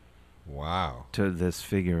rest. Wow. To this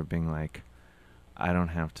figure being like, I don't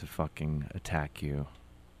have to fucking attack you.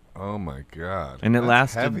 Oh my God. And it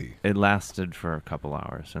That's heavy. It lasted for a couple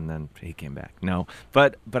hours, and then he came back. No,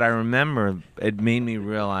 but I remember it made me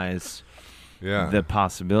realize the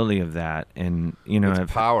possibility of that, and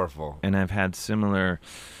it's powerful. And I've had similar.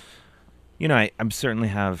 I certainly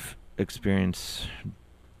have experienced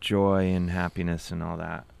joy and happiness and all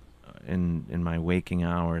that in my waking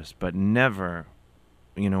hours, but never.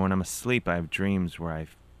 When I'm asleep, I have dreams where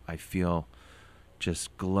I feel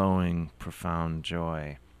just glowing, profound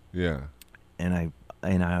joy. Yeah. And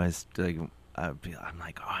and I was like, I'm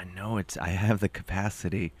like, oh, I know I have the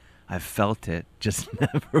capacity. I've felt it, just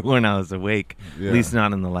never when I was awake. Yeah. At least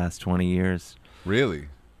not in the last 20 years. Really?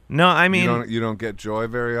 No, I mean, you don't get joy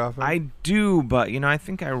very often. I do, but I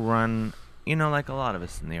think I run. Like a lot of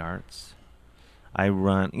us in the arts, I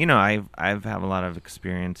run. I've have a lot of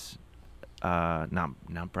experience.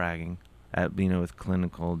 Not bragging. With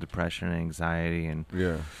clinical depression and anxiety and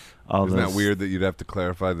all Isn't those. that weird that you'd have to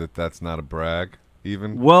clarify that that's not a brag?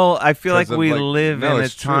 Even well, I feel like 'Cause of, we like- live no, in a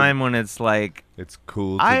it's true. time when it's like it's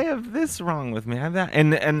cool. To, I have this wrong with me, I have that,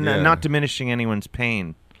 and Yeah. not diminishing anyone's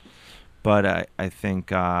pain, but I think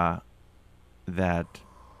that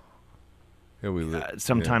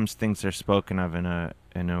sometimes things are spoken of in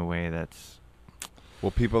a way that's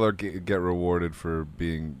Well, people are get rewarded for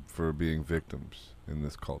being victims in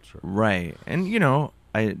this culture. right, and I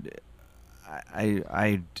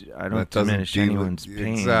don't That doesn't diminish anyone's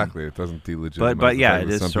pain. Exactly, it doesn't delegitimize. But yeah, the fact it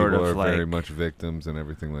that is some sort people of are very like- much victims and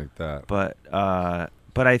everything like that. But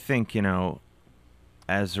I think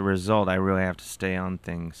as a result, I really have to stay on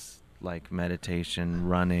things like meditation,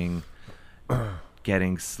 running,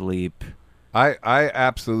 getting sleep. I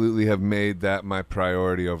absolutely have made that my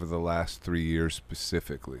priority over the last 3 years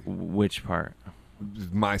specifically. Which part?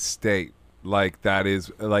 My state. Like that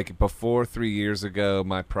is like before 3 years ago,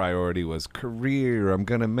 my priority was career. I'm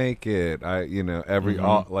gonna make it. I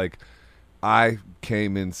I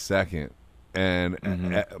came in second,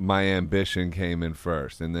 and my ambition came in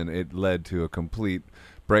first, and then it led to a complete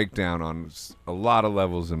breakdown on a lot of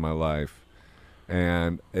levels in my life,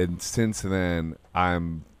 and since then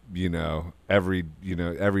I'm every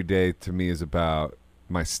day to me is about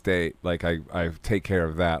my state. Like I take care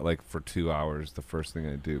of that like for 2 hours. The first thing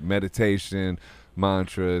I do, meditation,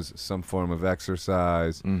 mantras, some form of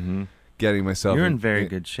exercise, getting myself. You're in very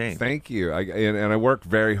good shape. Thank you. And I work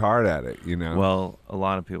very hard at it. Well, a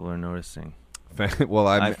lot of people are noticing. Well,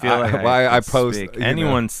 I feel like I post. speak.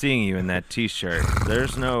 Anyone seeing you in that T-shirt,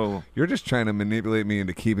 there's no. You're just trying to manipulate me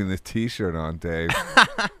into keeping this T-shirt on, Dave.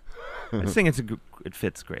 I think it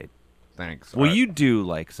fits great. Thanks. Well, you do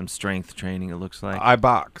like some strength training. It looks like I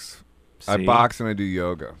box. I See? box and I do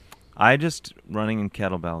yoga. I just running in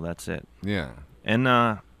kettlebell. That's it. Yeah. And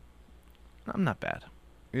I'm not bad.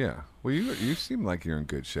 Yeah. Well, you seem like you're in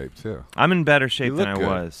good shape too. I'm in better shape You than look I good.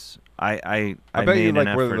 was. I bet made you an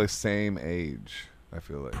like we're effort. the same age. I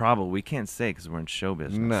feel like. Probably we can't say because we're in show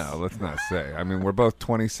business. No, let's not say. I mean, we're both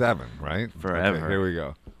 27, right? Forever. Okay, here we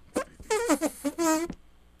go.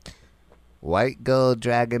 White gold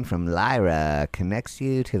dragon from Lyra connects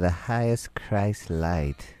you to the highest Christ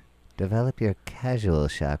light. Develop your casual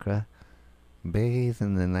chakra. Bathe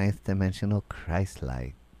in the ninth dimensional Christ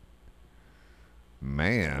light.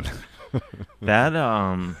 Man. That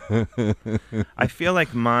I feel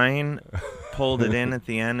like mine pulled it in at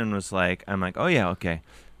the end and was like, I'm like, oh yeah, okay.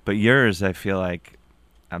 But yours, I feel like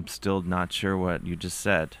I'm still not sure what you just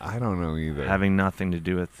said. I don't know either. Having nothing to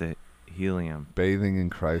do with the helium. Bathing in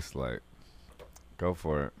Christ light. Go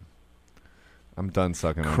for it. I'm done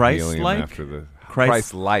sucking on Christ-like? helium after the Christ-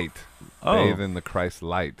 Christ light. Oh. Bathe in the Christ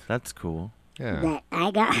light. That's cool. Yeah.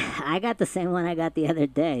 I got the same one I got the other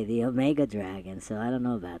day, the Omega Dragon, so I don't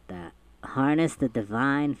know about that. Harness the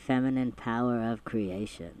divine feminine power of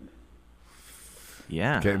creation.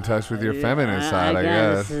 Yeah. Get in touch with your feminine side, I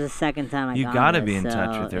This guess. is the second time I You got gotta this, be in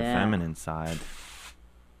touch so, with your yeah. feminine side.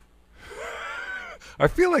 I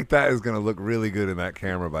feel like that is going to look really good in that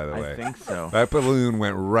camera, by the way. I think so. That balloon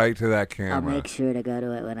went right to that I'll camera. make sure to go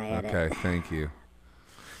to it when I edit. Okay, thank you.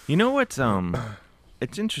 You know what's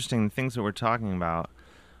it's interesting, the things that we're talking about.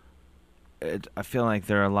 I feel like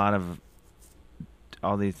there are a lot of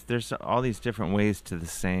there's all these different ways to the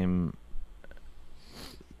same.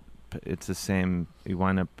 It's the same.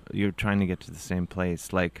 You're trying to get to the same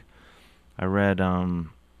place. Like, I read.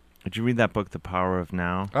 Did you read that book, The Power of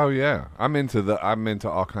Now? Oh yeah, I'm into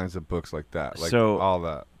all kinds of books like that, like So- all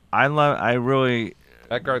that. I really.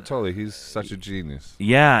 Eckhart Tolle, he's such a genius.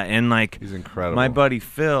 Yeah, and like He's incredible. my buddy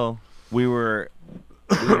Phil, we were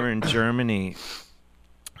in Germany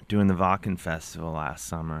doing the Wacken Festival last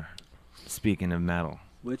summer. Speaking of metal,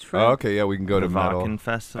 Which friend? Oh, okay, yeah, we can go the to metal. Wacken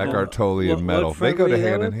Festival. Eckhart Tolle What- and metal. what They friend go were to you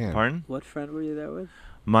there hand in with? hand. Pardon? What friend were you there with?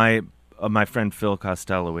 My friend Phil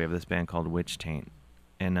Costello. We have this band called Witch Taint,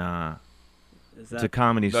 and Is it's that a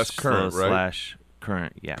comedy That's current, right? slash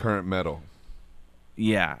current. Yeah, Current metal.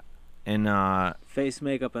 yeah, and face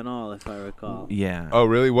makeup and all, if I recall? yeah. Oh,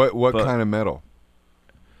 really? What But- kind of metal?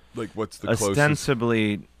 Like, what's the closest?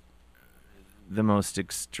 Ostensibly, the most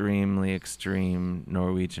extremely extreme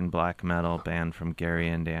Norwegian black metal band from Gary,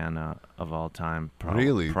 Indiana of all time.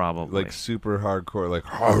 Really? Probably. Like super hardcore, like...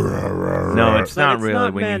 No, it's But not it's really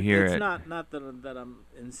not when meant, you hear it's it. not that I'm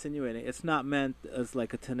insinuating. It's not meant as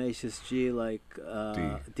like a Tenacious G, like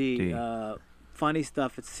D. Funny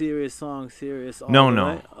stuff. It's serious songs, serious. All No, the no.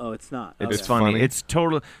 way? Oh, it's not. It's Okay. funny. Funny? It's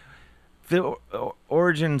total. The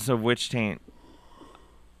origins of Witch Taint.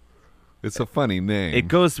 It's a funny name. It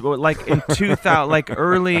goes like in 2000, like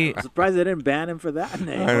early. I'm surprised they didn't ban him for that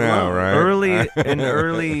name. I know, right?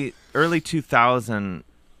 Early 2000,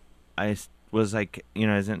 I was like, I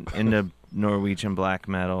was into Norwegian black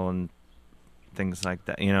metal and things like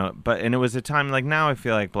that, and it was a time like now I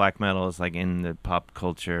feel like black metal is like in the pop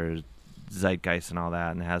culture zeitgeist and all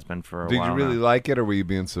that, and it has been for a while. Did you really now. like it, or were you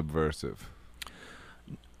being subversive?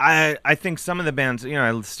 I think some of the bands,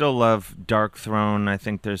 I still love Dark Throne. I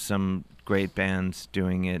think there's some great bands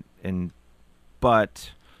doing it,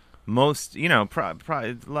 but most, probably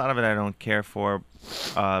a lot of it I don't care for.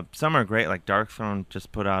 Some are great, like Dark Throne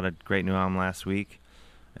just put out a great new album last week,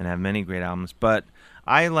 and have many great albums. But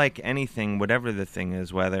I like anything, whatever the thing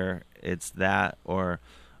is, whether it's that or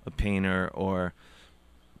a painter or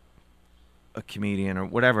a comedian or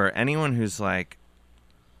whatever. Anyone who's like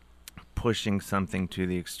pushing something to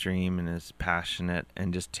the extreme and is passionate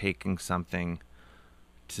and just taking something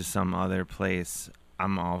to some other place,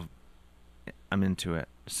 I'm into it.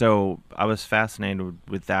 So I was fascinated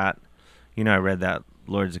with that. I read that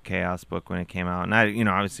Lords of Chaos book when it came out, and I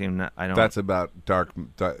obviously I don't. That's about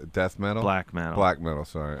death metal? Black metal. Black metal,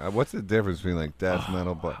 sorry. What's the difference between like death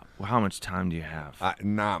metal? How much time do you have?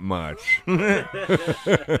 Not much.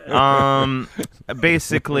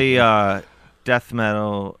 Basically, death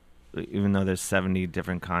metal, even though there's 70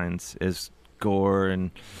 different kinds, is gore,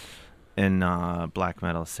 and black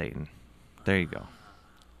metal is Satan. There you go.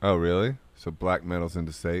 Oh, really? So black metal's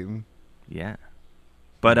into Satan? Yeah.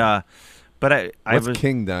 But I What's was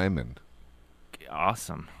King Diamond?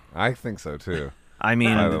 awesome. I think so too. I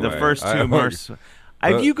mean, By the the way, first I two like-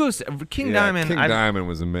 if you go King Yeah, Diamond, King Diamond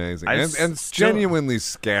was amazing, I've and still- genuinely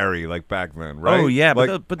scary, like back then, right? Oh, yeah, but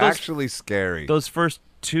like, but those- actually scary. those first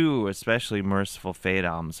two, especially Merciful Fate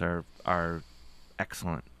albums, are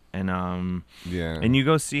excellent. And yeah, and you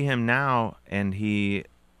go see him now, and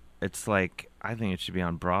it's like, I think it should be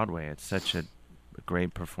on Broadway. It's such a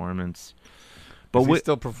great performance. But is he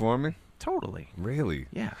still performing? totally, Really?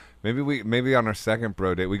 yeah. Maybe on our second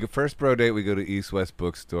bro date, first bro date we go to East West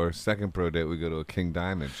Bookstore. Second bro date we go to a King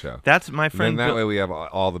Diamond show. That's my And then friend. that Bill- way we have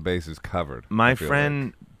all the bases covered. my I feel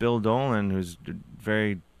friend Bill Dolan, who's a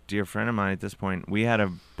very dear friend of mine at this point, we had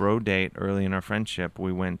a bro date early in our friendship.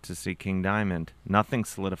 We went to see King Diamond. Nothing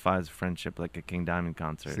solidifies a friendship like a King Diamond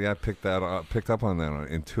concert. like. See, I picked up on that on an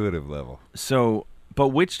intuitive level. So, but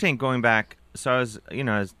Witch Taint, going back, so I was,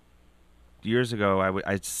 years ago,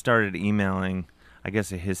 I started emailing, I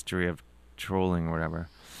guess, a history of trolling or whatever.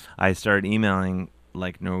 I started emailing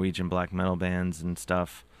like Norwegian black metal bands and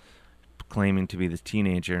stuff, claiming to be this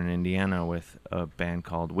teenager in Indiana with a band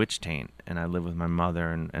called Witch Taint, and I live with my mother,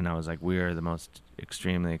 and I was like, we are the most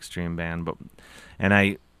extremely extreme band, and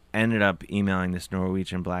I ended up emailing this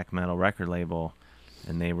Norwegian black metal record label,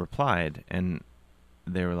 and they replied, and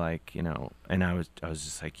they were like, and I was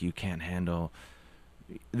just like, you can't handle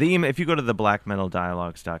the email. If you go to the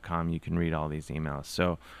blackmetaldialogues.com, you can read all these emails.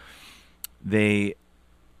 So A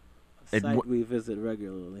site we visit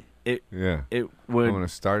regularly. Yeah, it I'm would gonna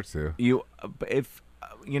start to.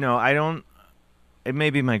 I don't. It may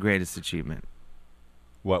be my greatest achievement.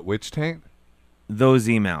 What, Witch Taint? Those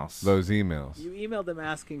emails. Those emails. You emailed them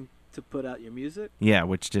asking to put out your music. Yeah,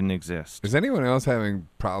 which didn't exist. Is anyone else having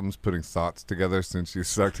problems putting thoughts together since you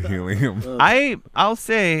sucked helium? I'll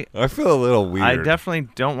say I feel a little weird. I definitely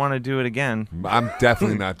don't want to do it again. I'm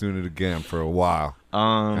definitely not doing it again for a while.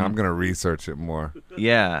 And I'm gonna research it more.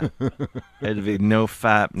 Yeah, it'd be no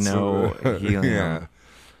fap, no helium. Yeah.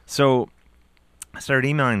 So I started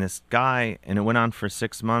emailing this guy, and it went on for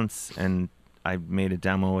 6 months, and I made a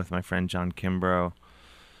demo with my friend John Kimbrough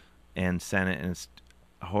and sent it, and it's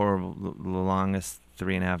horrible, the longest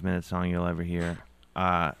 3.5 minute song you'll ever hear.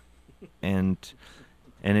 And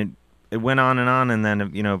it went on, and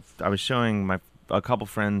then I was showing a couple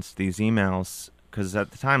friends these emails, because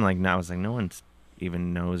at the time, like, now I was like, no one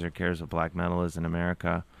even knows or cares what black metal is in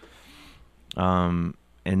America. And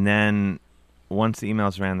then once the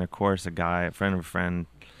emails ran their course, a friend of a friend,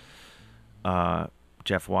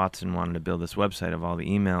 Jeff Watson, wanted to build this website of all the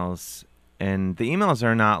emails, and the emails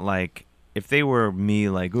are not like, if they were me,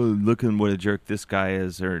 like, oh, look at what a jerk this guy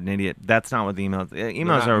is, or an idiot. That's not what the emails. Emails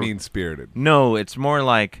Not are mean-spirited. No, it's more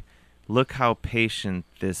like, look how patient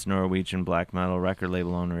this Norwegian black metal record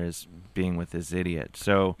label owner is being with this idiot.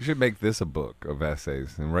 So you should make this a book of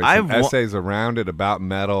essays and write some essays around it about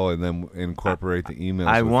metal, and then incorporate the emails.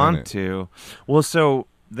 I want it. to. Well, so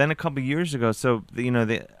then a couple years ago, so the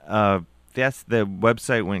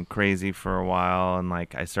website went crazy for a while, and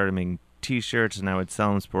like I started making T-shirts, and I would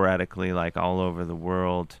sell them sporadically, like all over the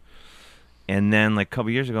world. And then like a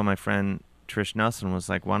couple years ago, my friend Trish Nelson was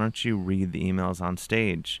like, "Why don't you read the emails on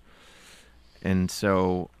stage?" And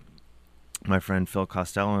so my friend Phil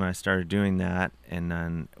Costello and I started doing that, and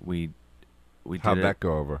then we did How'd it. that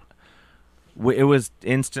go over? It was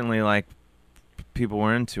instantly like people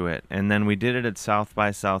were into it, and then we did it at South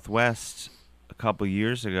by Southwest a couple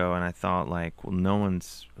years ago, and I thought like, well,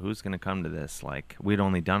 who's gonna come to this? Like, we'd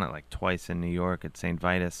only done it like twice in New York at St.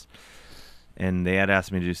 Vitus, and they had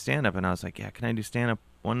asked me to do stand-up, and I was like, yeah, can I do stand-up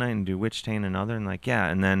one night and do Witch Taint another? And like, yeah.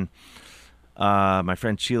 And then my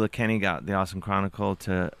friend Sheila Kenny got the Awesome Chronicle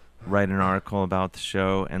to write an article about the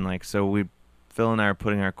show, and like, so Phil and I are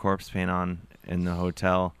putting our corpse paint on in the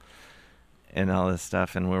hotel and all this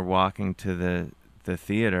stuff, and we're walking to the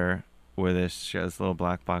theater where this show's little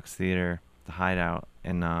black box theater, the Hideout,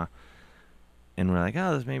 and we're like,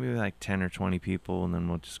 oh, there's maybe like 10 or 20 people, and then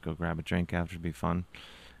we'll just go grab a drink after, it'd be fun.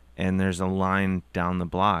 And there's a line down the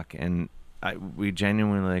block, and we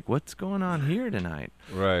genuinely like, what's going on here tonight?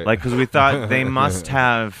 Right. Like, because we thought they must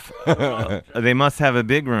have a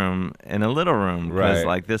big room and a little room, because right.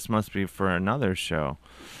 like this must be for another show.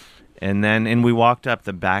 And we walked up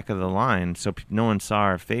the back of the line, so no one saw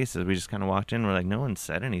our faces. We just kind of walked in. We're like, no one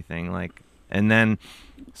said anything. Like, and then,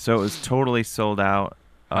 so it was totally sold out.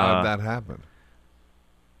 How did that happen?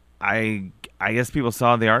 I guess people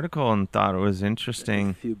saw the article and thought it was interesting.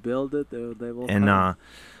 If you build it, they will. And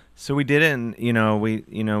so we did it, and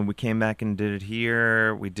we came back and did it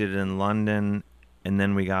here. We did it in London, and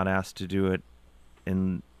then we got asked to do it.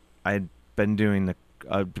 And I'd been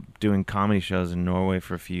doing comedy shows in Norway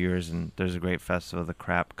for a few years, and there's a great festival, the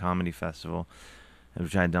Crap Comedy Festival,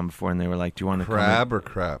 which I had done before, and they were like, "Do you want to Crab or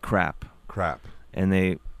crap? Crap. Crap.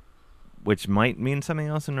 And which might mean something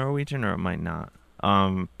else in Norwegian, or it might not.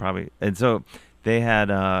 Probably. And so they had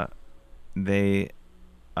had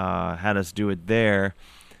us do it there,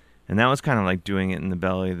 and that was kind of like doing it in the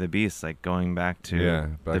belly of the beast, like going back to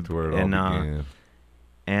to where it all began.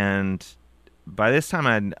 And by this time,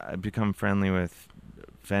 I'd become friendly with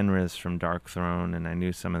Fenriz from Dark Throne, and I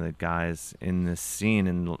knew some of the guys in this scene,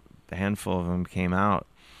 and a handful of them came out.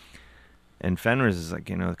 And Fenriz is like,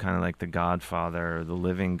 kind of like the godfather, or the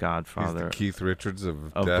living godfather. He's the Keith Richards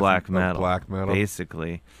of black metal. Of black metal.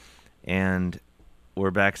 Basically. And we're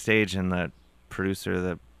backstage, and the producer of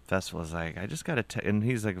the festival is like, I just got to and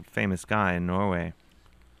he's like a famous guy in Norway.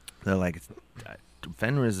 They're like,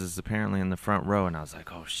 Fenriz is apparently in the front row, and I was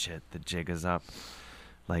like, oh shit, the jig is up.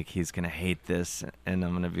 Like, he's going to hate this, and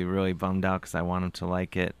I'm going to be really bummed out because I want him to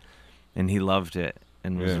like it. And he loved it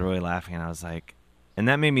and was really laughing, and I was like, and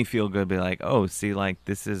that made me feel good, be like, oh, see, like,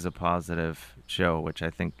 this is a positive show, which I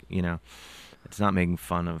think, it's not making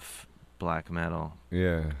fun of black metal.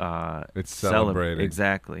 Yeah. It's celebrating.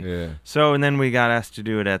 Exactly. Yeah. So, and then we got asked to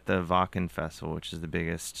do it at the Wacken Festival, which is the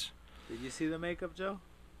biggest. Did you see the makeup, Joe?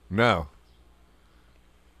 No.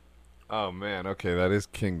 Oh, man. Okay, that is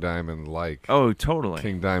King Diamond-like. Oh, totally.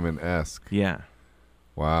 King Diamond-esque. Yeah.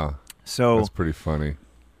 Wow. So that's pretty funny.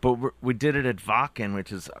 But we did it at Wacken,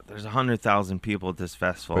 which is, there's 100,000 people at this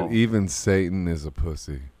festival. But even Satan is a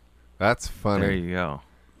pussy. That's funny. There you go.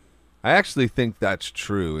 I actually think that's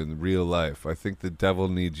true in real life. I think the devil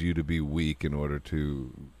needs you to be weak in order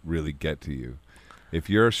to really get to you. If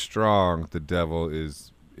you're strong, the devil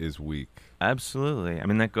is weak. Absolutely. I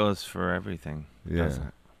mean, that goes for everything. Yeah. Doesn't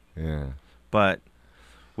it? Yeah. But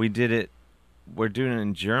we did it. We're doing it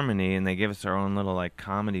in Germany, and they gave us our own little like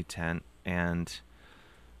comedy tent, and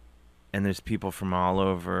there's people from all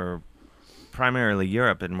over, primarily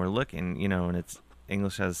Europe, and we're looking, and it's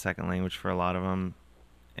English as a second language for a lot of them,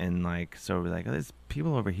 and like, so we're like, oh, these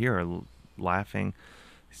people over here are laughing,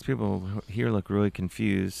 these people here look really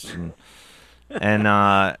confused,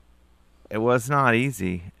 and it was not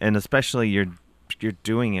easy, and especially you're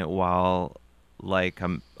doing it while like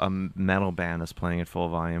a metal band is playing at full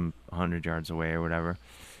volume 100 yards away or whatever,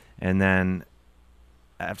 and then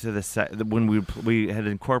after when we had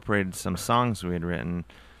incorporated some songs we had written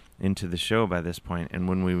into the show by this point, and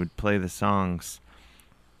when we would play the songs,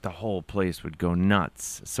 the whole place would go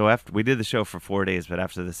nuts. So after we did the show for 4 days, but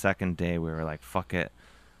after the second day, we were like, "Fuck it,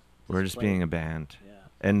 we're just being a band."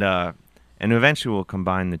 Yeah. And eventually we'll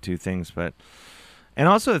combine the two things. And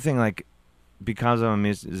also the thing, like, because I'm a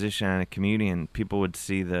musician and a comedian, people would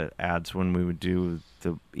see the ads when we would do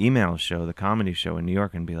the email show, the comedy show in New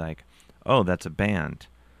York, and be like, "Oh, that's a band."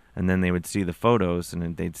 And then they would see the photos, and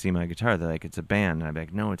then they'd see my guitar. They're like, "It's a band." And I'd be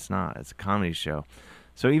like, "No, it's not. It's a comedy show."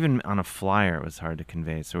 So even on a flyer, it was hard to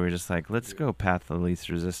convey. So we were just like, let's go Path of Least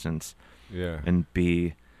Resistance and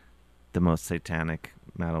be the most satanic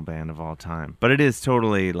metal band of all time. But it is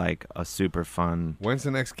totally like a super fun... When's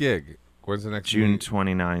the next gig? When's the next June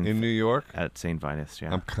 29th. In New York? At St. Vitus,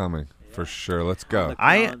 yeah. I'm coming, for sure. Let's go.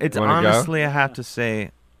 It's honestly, I have to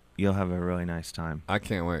say, you'll have a really nice time. I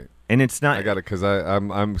can't wait. And it's not... I got it, because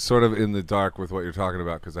I'm sort of in the dark with what you're talking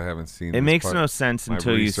about, because I haven't seen it. Makes no sense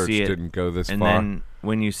until you see it. My research didn't go this far. And then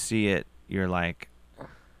when you see it, you're like,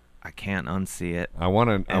 I can't unsee it. I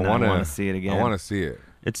want to see it again. I want to see it.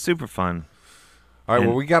 It's super fun. All right,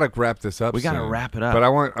 well, we got to wrap this up. We got to wrap it up. But I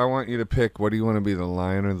want you to pick. What do you want to be, the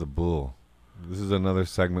lion or the bull? This is another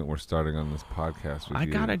segment we're starting on this podcast with you. I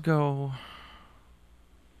gotta go.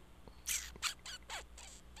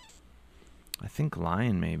 I think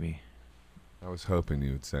lion, maybe. I was hoping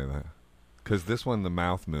you would say that, because this one the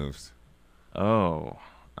mouth moves. Oh,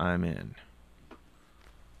 I'm in.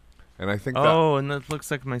 And I think. And that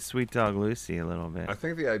looks like my sweet dog Lucy a little bit. I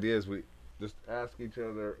think the idea is we just ask each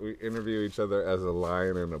other. We interview each other as a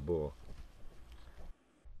lion and a bull.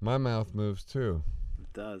 My mouth moves too.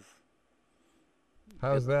 It does.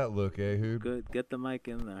 How's that look, Ehud? Good. Get the mic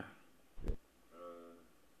in there.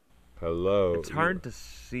 Hello. It's hard to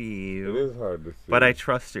see you. It is hard to see. But I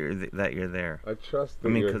trust that you're there. I trust that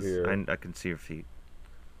you're here. I can see your feet.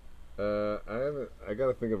 I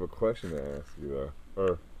gotta think of a question to ask you though.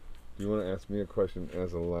 Or do you want to ask me a question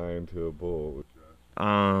as a lion to a bull?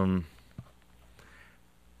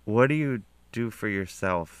 What do you do for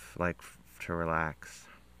yourself, like to relax?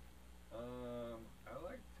 I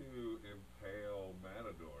like to impale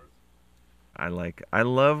matadors. I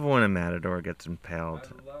love when a matador gets impaled. I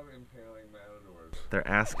love impaling matadors. They're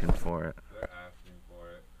asking for it.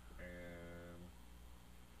 And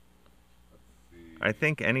let's see. I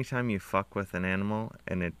think anytime you fuck with an animal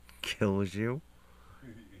and it kills you,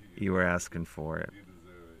 you were asking for it. You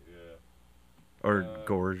deserve it, yeah. Or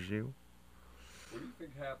gorge you. What do you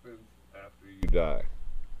think happens after you die?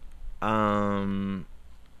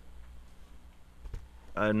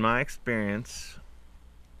 In my experience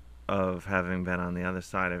of having been on the other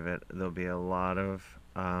side of it, there'll be a lot of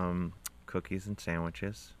cookies and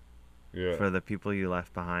sandwiches for the people you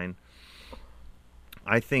left behind.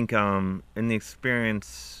 I think in the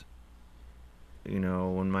experience,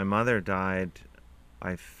 when my mother died,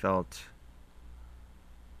 I felt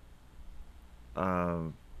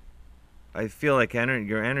I feel like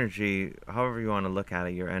your energy, however you want to look at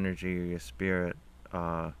it, your energy or your spirit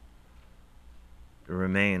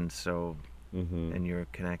remains. So, and you're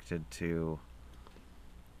connected to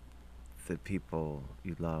the people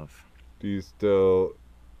you love. Do you still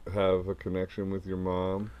have a connection with your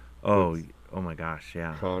mom? Oh my gosh,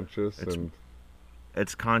 yeah. Conscious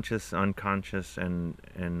it's conscious, unconscious, and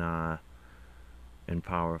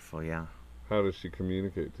powerful, yeah. How does she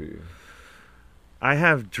communicate to you? I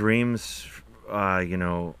have dreams, that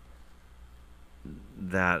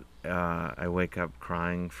I wake up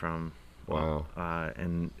crying from. Wow.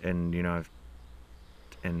 And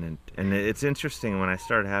it's interesting when I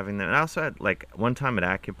started having that. And I also had, like, one time at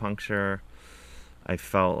acupuncture, I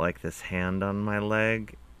felt like this hand on my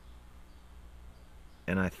leg,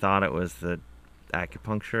 and I thought it was the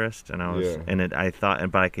acupuncturist, and I was,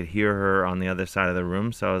 but I could hear her on the other side of the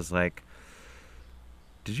room, so I was like,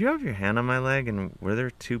 did you have your hand on my leg, and were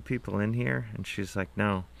there two people in here? And she's like,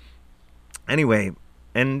 no. Anyway,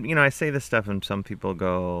 and I say this stuff, and some people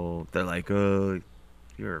they're like, oh,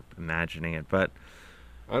 you're imagining it, but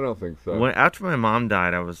I don't think so. After my mom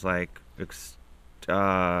died, I was like,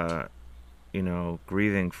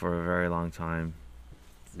 grieving for a very long time.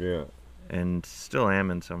 Yeah. And still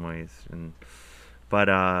am in some ways, but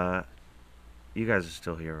you guys are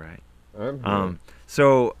still here, right? I'm here.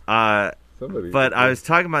 But I was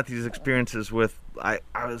talking about these experiences with, I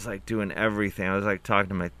was like doing everything. I was like talking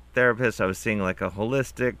to my therapist. I was seeing like a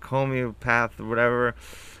holistic homeopath or whatever.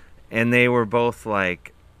 And they were both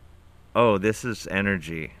like, oh, this is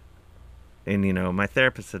energy. And, my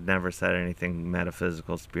therapist had never said anything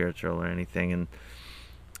metaphysical, spiritual or anything.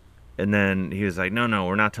 And then he was like, no,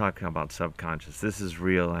 we're not talking about subconscious. This is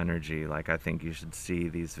real energy. Like, I think you should see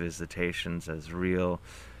these visitations as real.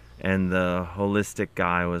 And the holistic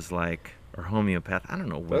guy was like, or homeopath, I don't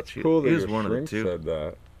know which. That's cool that he was your one of the shrink two. said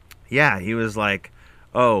that. Yeah, he was like,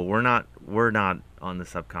 oh, we're not on the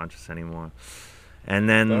subconscious anymore. And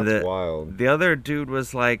then That's wild. The other dude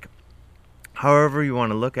was like, however you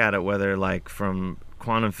want to look at it, whether like from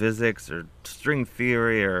quantum physics or string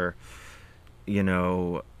theory or, you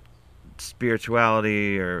know,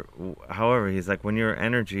 spirituality or however, he's like, when your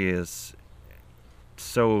energy is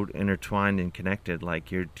so intertwined and connected,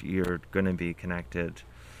 like you're going to be connected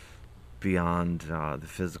beyond the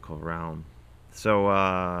physical realm.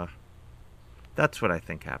 So that's what I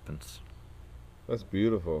think happens. That's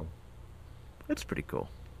beautiful. It's pretty cool.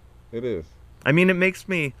 It is. I mean, it makes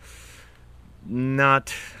me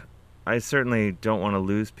not... I certainly don't want to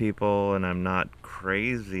lose people, and I'm not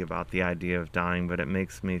crazy about the idea of dying, but it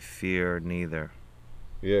makes me fear neither.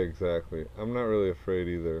 Yeah, exactly. I'm not really afraid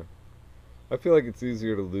either. I feel like it's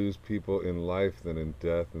easier to lose people in life than in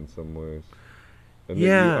death in some ways. And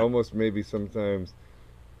then you almost maybe sometimes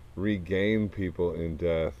regain people in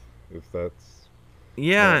death, if that's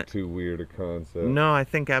not too weird a concept. No, I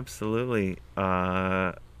think absolutely.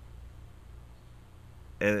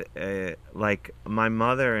 Like my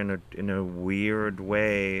mother, in a weird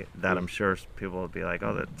way that I'm sure people would be like,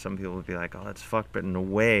 oh, that some people would be like, oh, that's fucked. But in a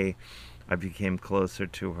way, I became closer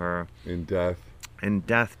to her in death. In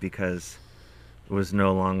death, because it was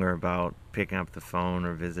no longer about picking up the phone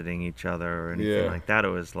or visiting each other or anything like that. It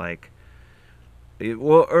was like,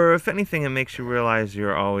 or if anything, it makes you realize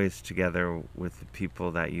you're always together with the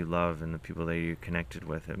people that you love and the people that you're connected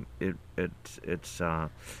with. It's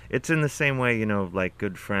in the same way, you know, like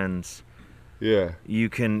good friends. Yeah. You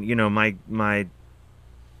can, you know, my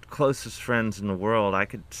closest friends in the world,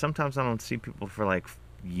 sometimes I don't see people for like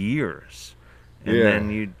years. And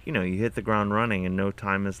then you hit the ground running and no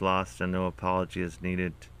time is lost and no apology is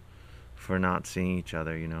needed for not seeing each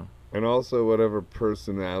other, you know. And also whatever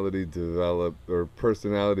personality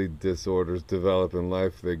disorders develop in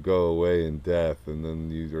life, they go away in death, and then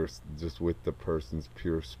you're just with the person's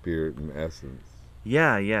pure spirit and essence.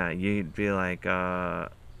 Yeah, you'd be like, you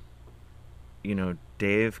know,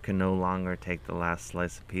 Dave can no longer take the last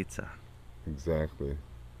slice of pizza. Exactly.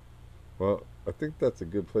 Well, I think that's a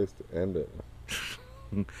good place to end it.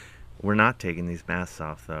 We're not taking these masks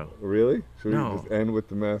off, though. Really? Should we just end with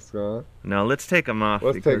the masks on? No, let's take them off.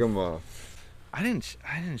 Let's take them off. I didn't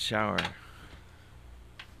shower.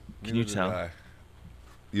 Can you tell?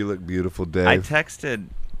 You look beautiful, Dave. I texted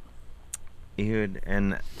Ehud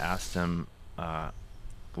and asked him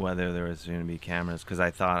whether there was going to be cameras, because I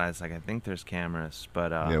was like, I think there's cameras,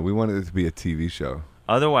 but yeah, we wanted it to be a TV show.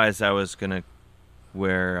 Otherwise, I was gonna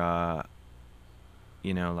wear,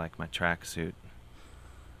 you know, like my tracksuit.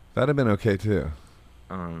 That'd have been okay too.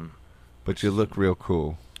 But you look real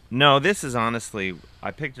cool. No, this is honestly,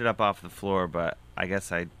 I picked it up off the floor, but I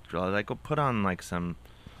guess I like put on like some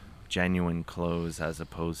genuine clothes as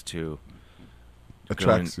opposed to a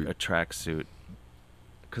tracksuit. A tracksuit.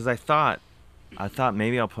 Because I thought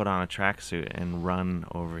maybe I'll put on a tracksuit and run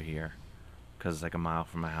over here, because it's like a mile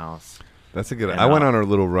from my house. That's a good. I went on a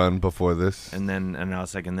little run before this, and I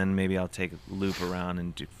was like, and then maybe I'll take a loop around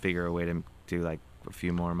and figure a way to do like a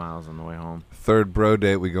few more miles on the way home. Third bro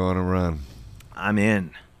date, we go on a run. I'm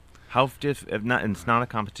in. If not, it's not a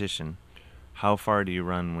competition. How far do you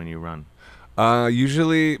run when you run?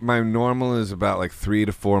 Usually my normal is about like 3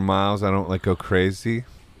 to 4 miles. I don't like go crazy.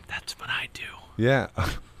 That's what I do. Yeah.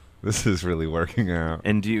 This is really working out.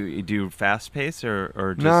 And do you do fast pace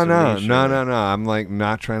or just No. I'm like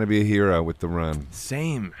not trying to be a hero with the run.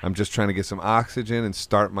 Same. I'm just trying to get some oxygen and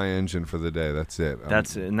start my engine for the day. That's it.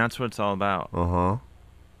 That's what it's all about. Uh-huh.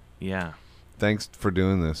 Yeah. Thanks for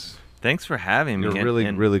doing this. Thanks for having me.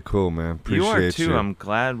 You're really cool, man. Appreciate you. You are too. I'm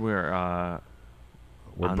glad we're on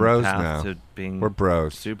bros the path now. To being we're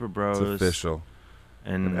bros. Super bros. It's official.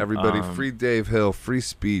 And everybody, free Dave Hill, free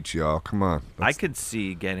speech, y'all. Come on. I could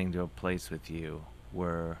see getting to a place with you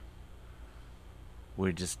where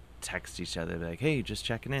we just text each other like, "Hey, just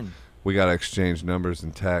checking in." We gotta exchange numbers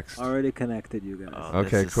and text. Already connected, you guys. Oh,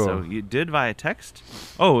 okay, cool. So you did via text?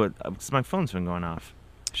 Oh, my phone's been going off.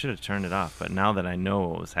 I should have turned it off, but now that I know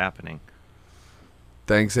what was happening.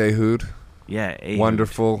 Thanks, Ehud. Yeah, Ehud.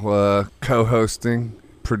 Wonderful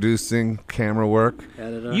producing, camera work.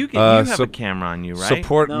 You have a camera on you, right?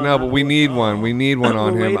 But we need one. We need one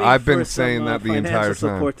on him. I've been saying that the entire time.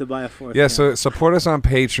 Support to buy a fourth camera. So support us on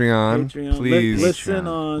Patreon. Please. Listen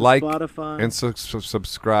on like Spotify. And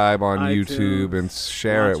subscribe on iTunes, YouTube and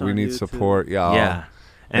share it. We need support, y'all. Yeah.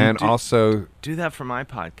 And also do that for my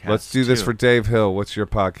podcast. Let's do this for Dave Hill. What's your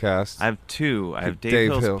podcast? I have two. I have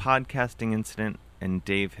Dave Hill's Podcasting Incident and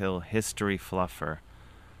Dave Hill History Fluffer.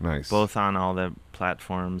 Nice. Both on all the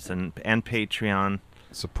platforms and Patreon.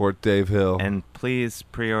 Support Dave Hill. And please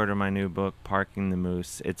pre-order my new book, Parking the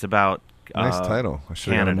Moose. It's about Nice title. I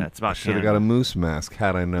Canada. It's about should have got a moose mask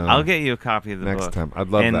had I known. I'll get you a copy of the next book. time. I'd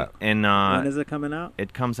love that. And when is it coming out?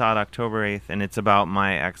 It comes out October 8th, and it's about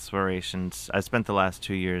my explorations. I spent the last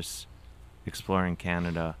 2 years exploring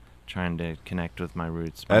Canada, trying to connect with my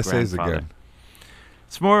roots. My Essays grandfather. again.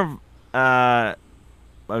 It's more of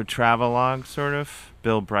a travelogue, sort of.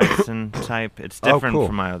 Bill Bryson type. It's different cool.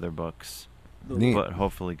 from my other books, Neat. but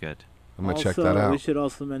hopefully good. I'm going to check that out. We should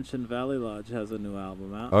also mention Valley Lodge has a new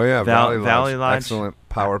album out. Oh, yeah. Valley Lodge. Excellent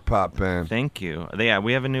power pop band. Thank you. Yeah,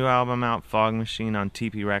 we have a new album out, Fog Machine, on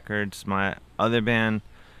TP Records. My other band,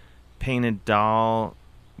 Painted Doll,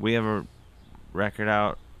 we have a record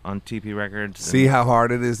out on TP Records. See how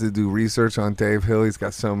hard it is to do research on Dave Hill? He's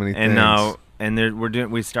got so many things.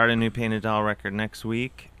 We start a new Painted Doll record next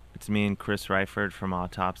week. It's me and Chris Reifert from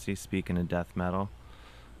Autopsy, speaking of death metal.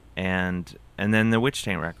 And then the Witch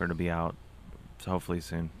Taint record will be out, so hopefully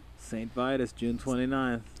soon. St. Vitus, June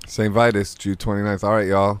 29th. St. Vitus, June 29th. All right,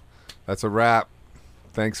 y'all. That's a wrap.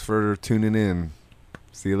 Thanks for tuning in.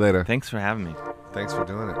 See you later. Thanks for having me. Thanks for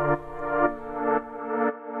doing it.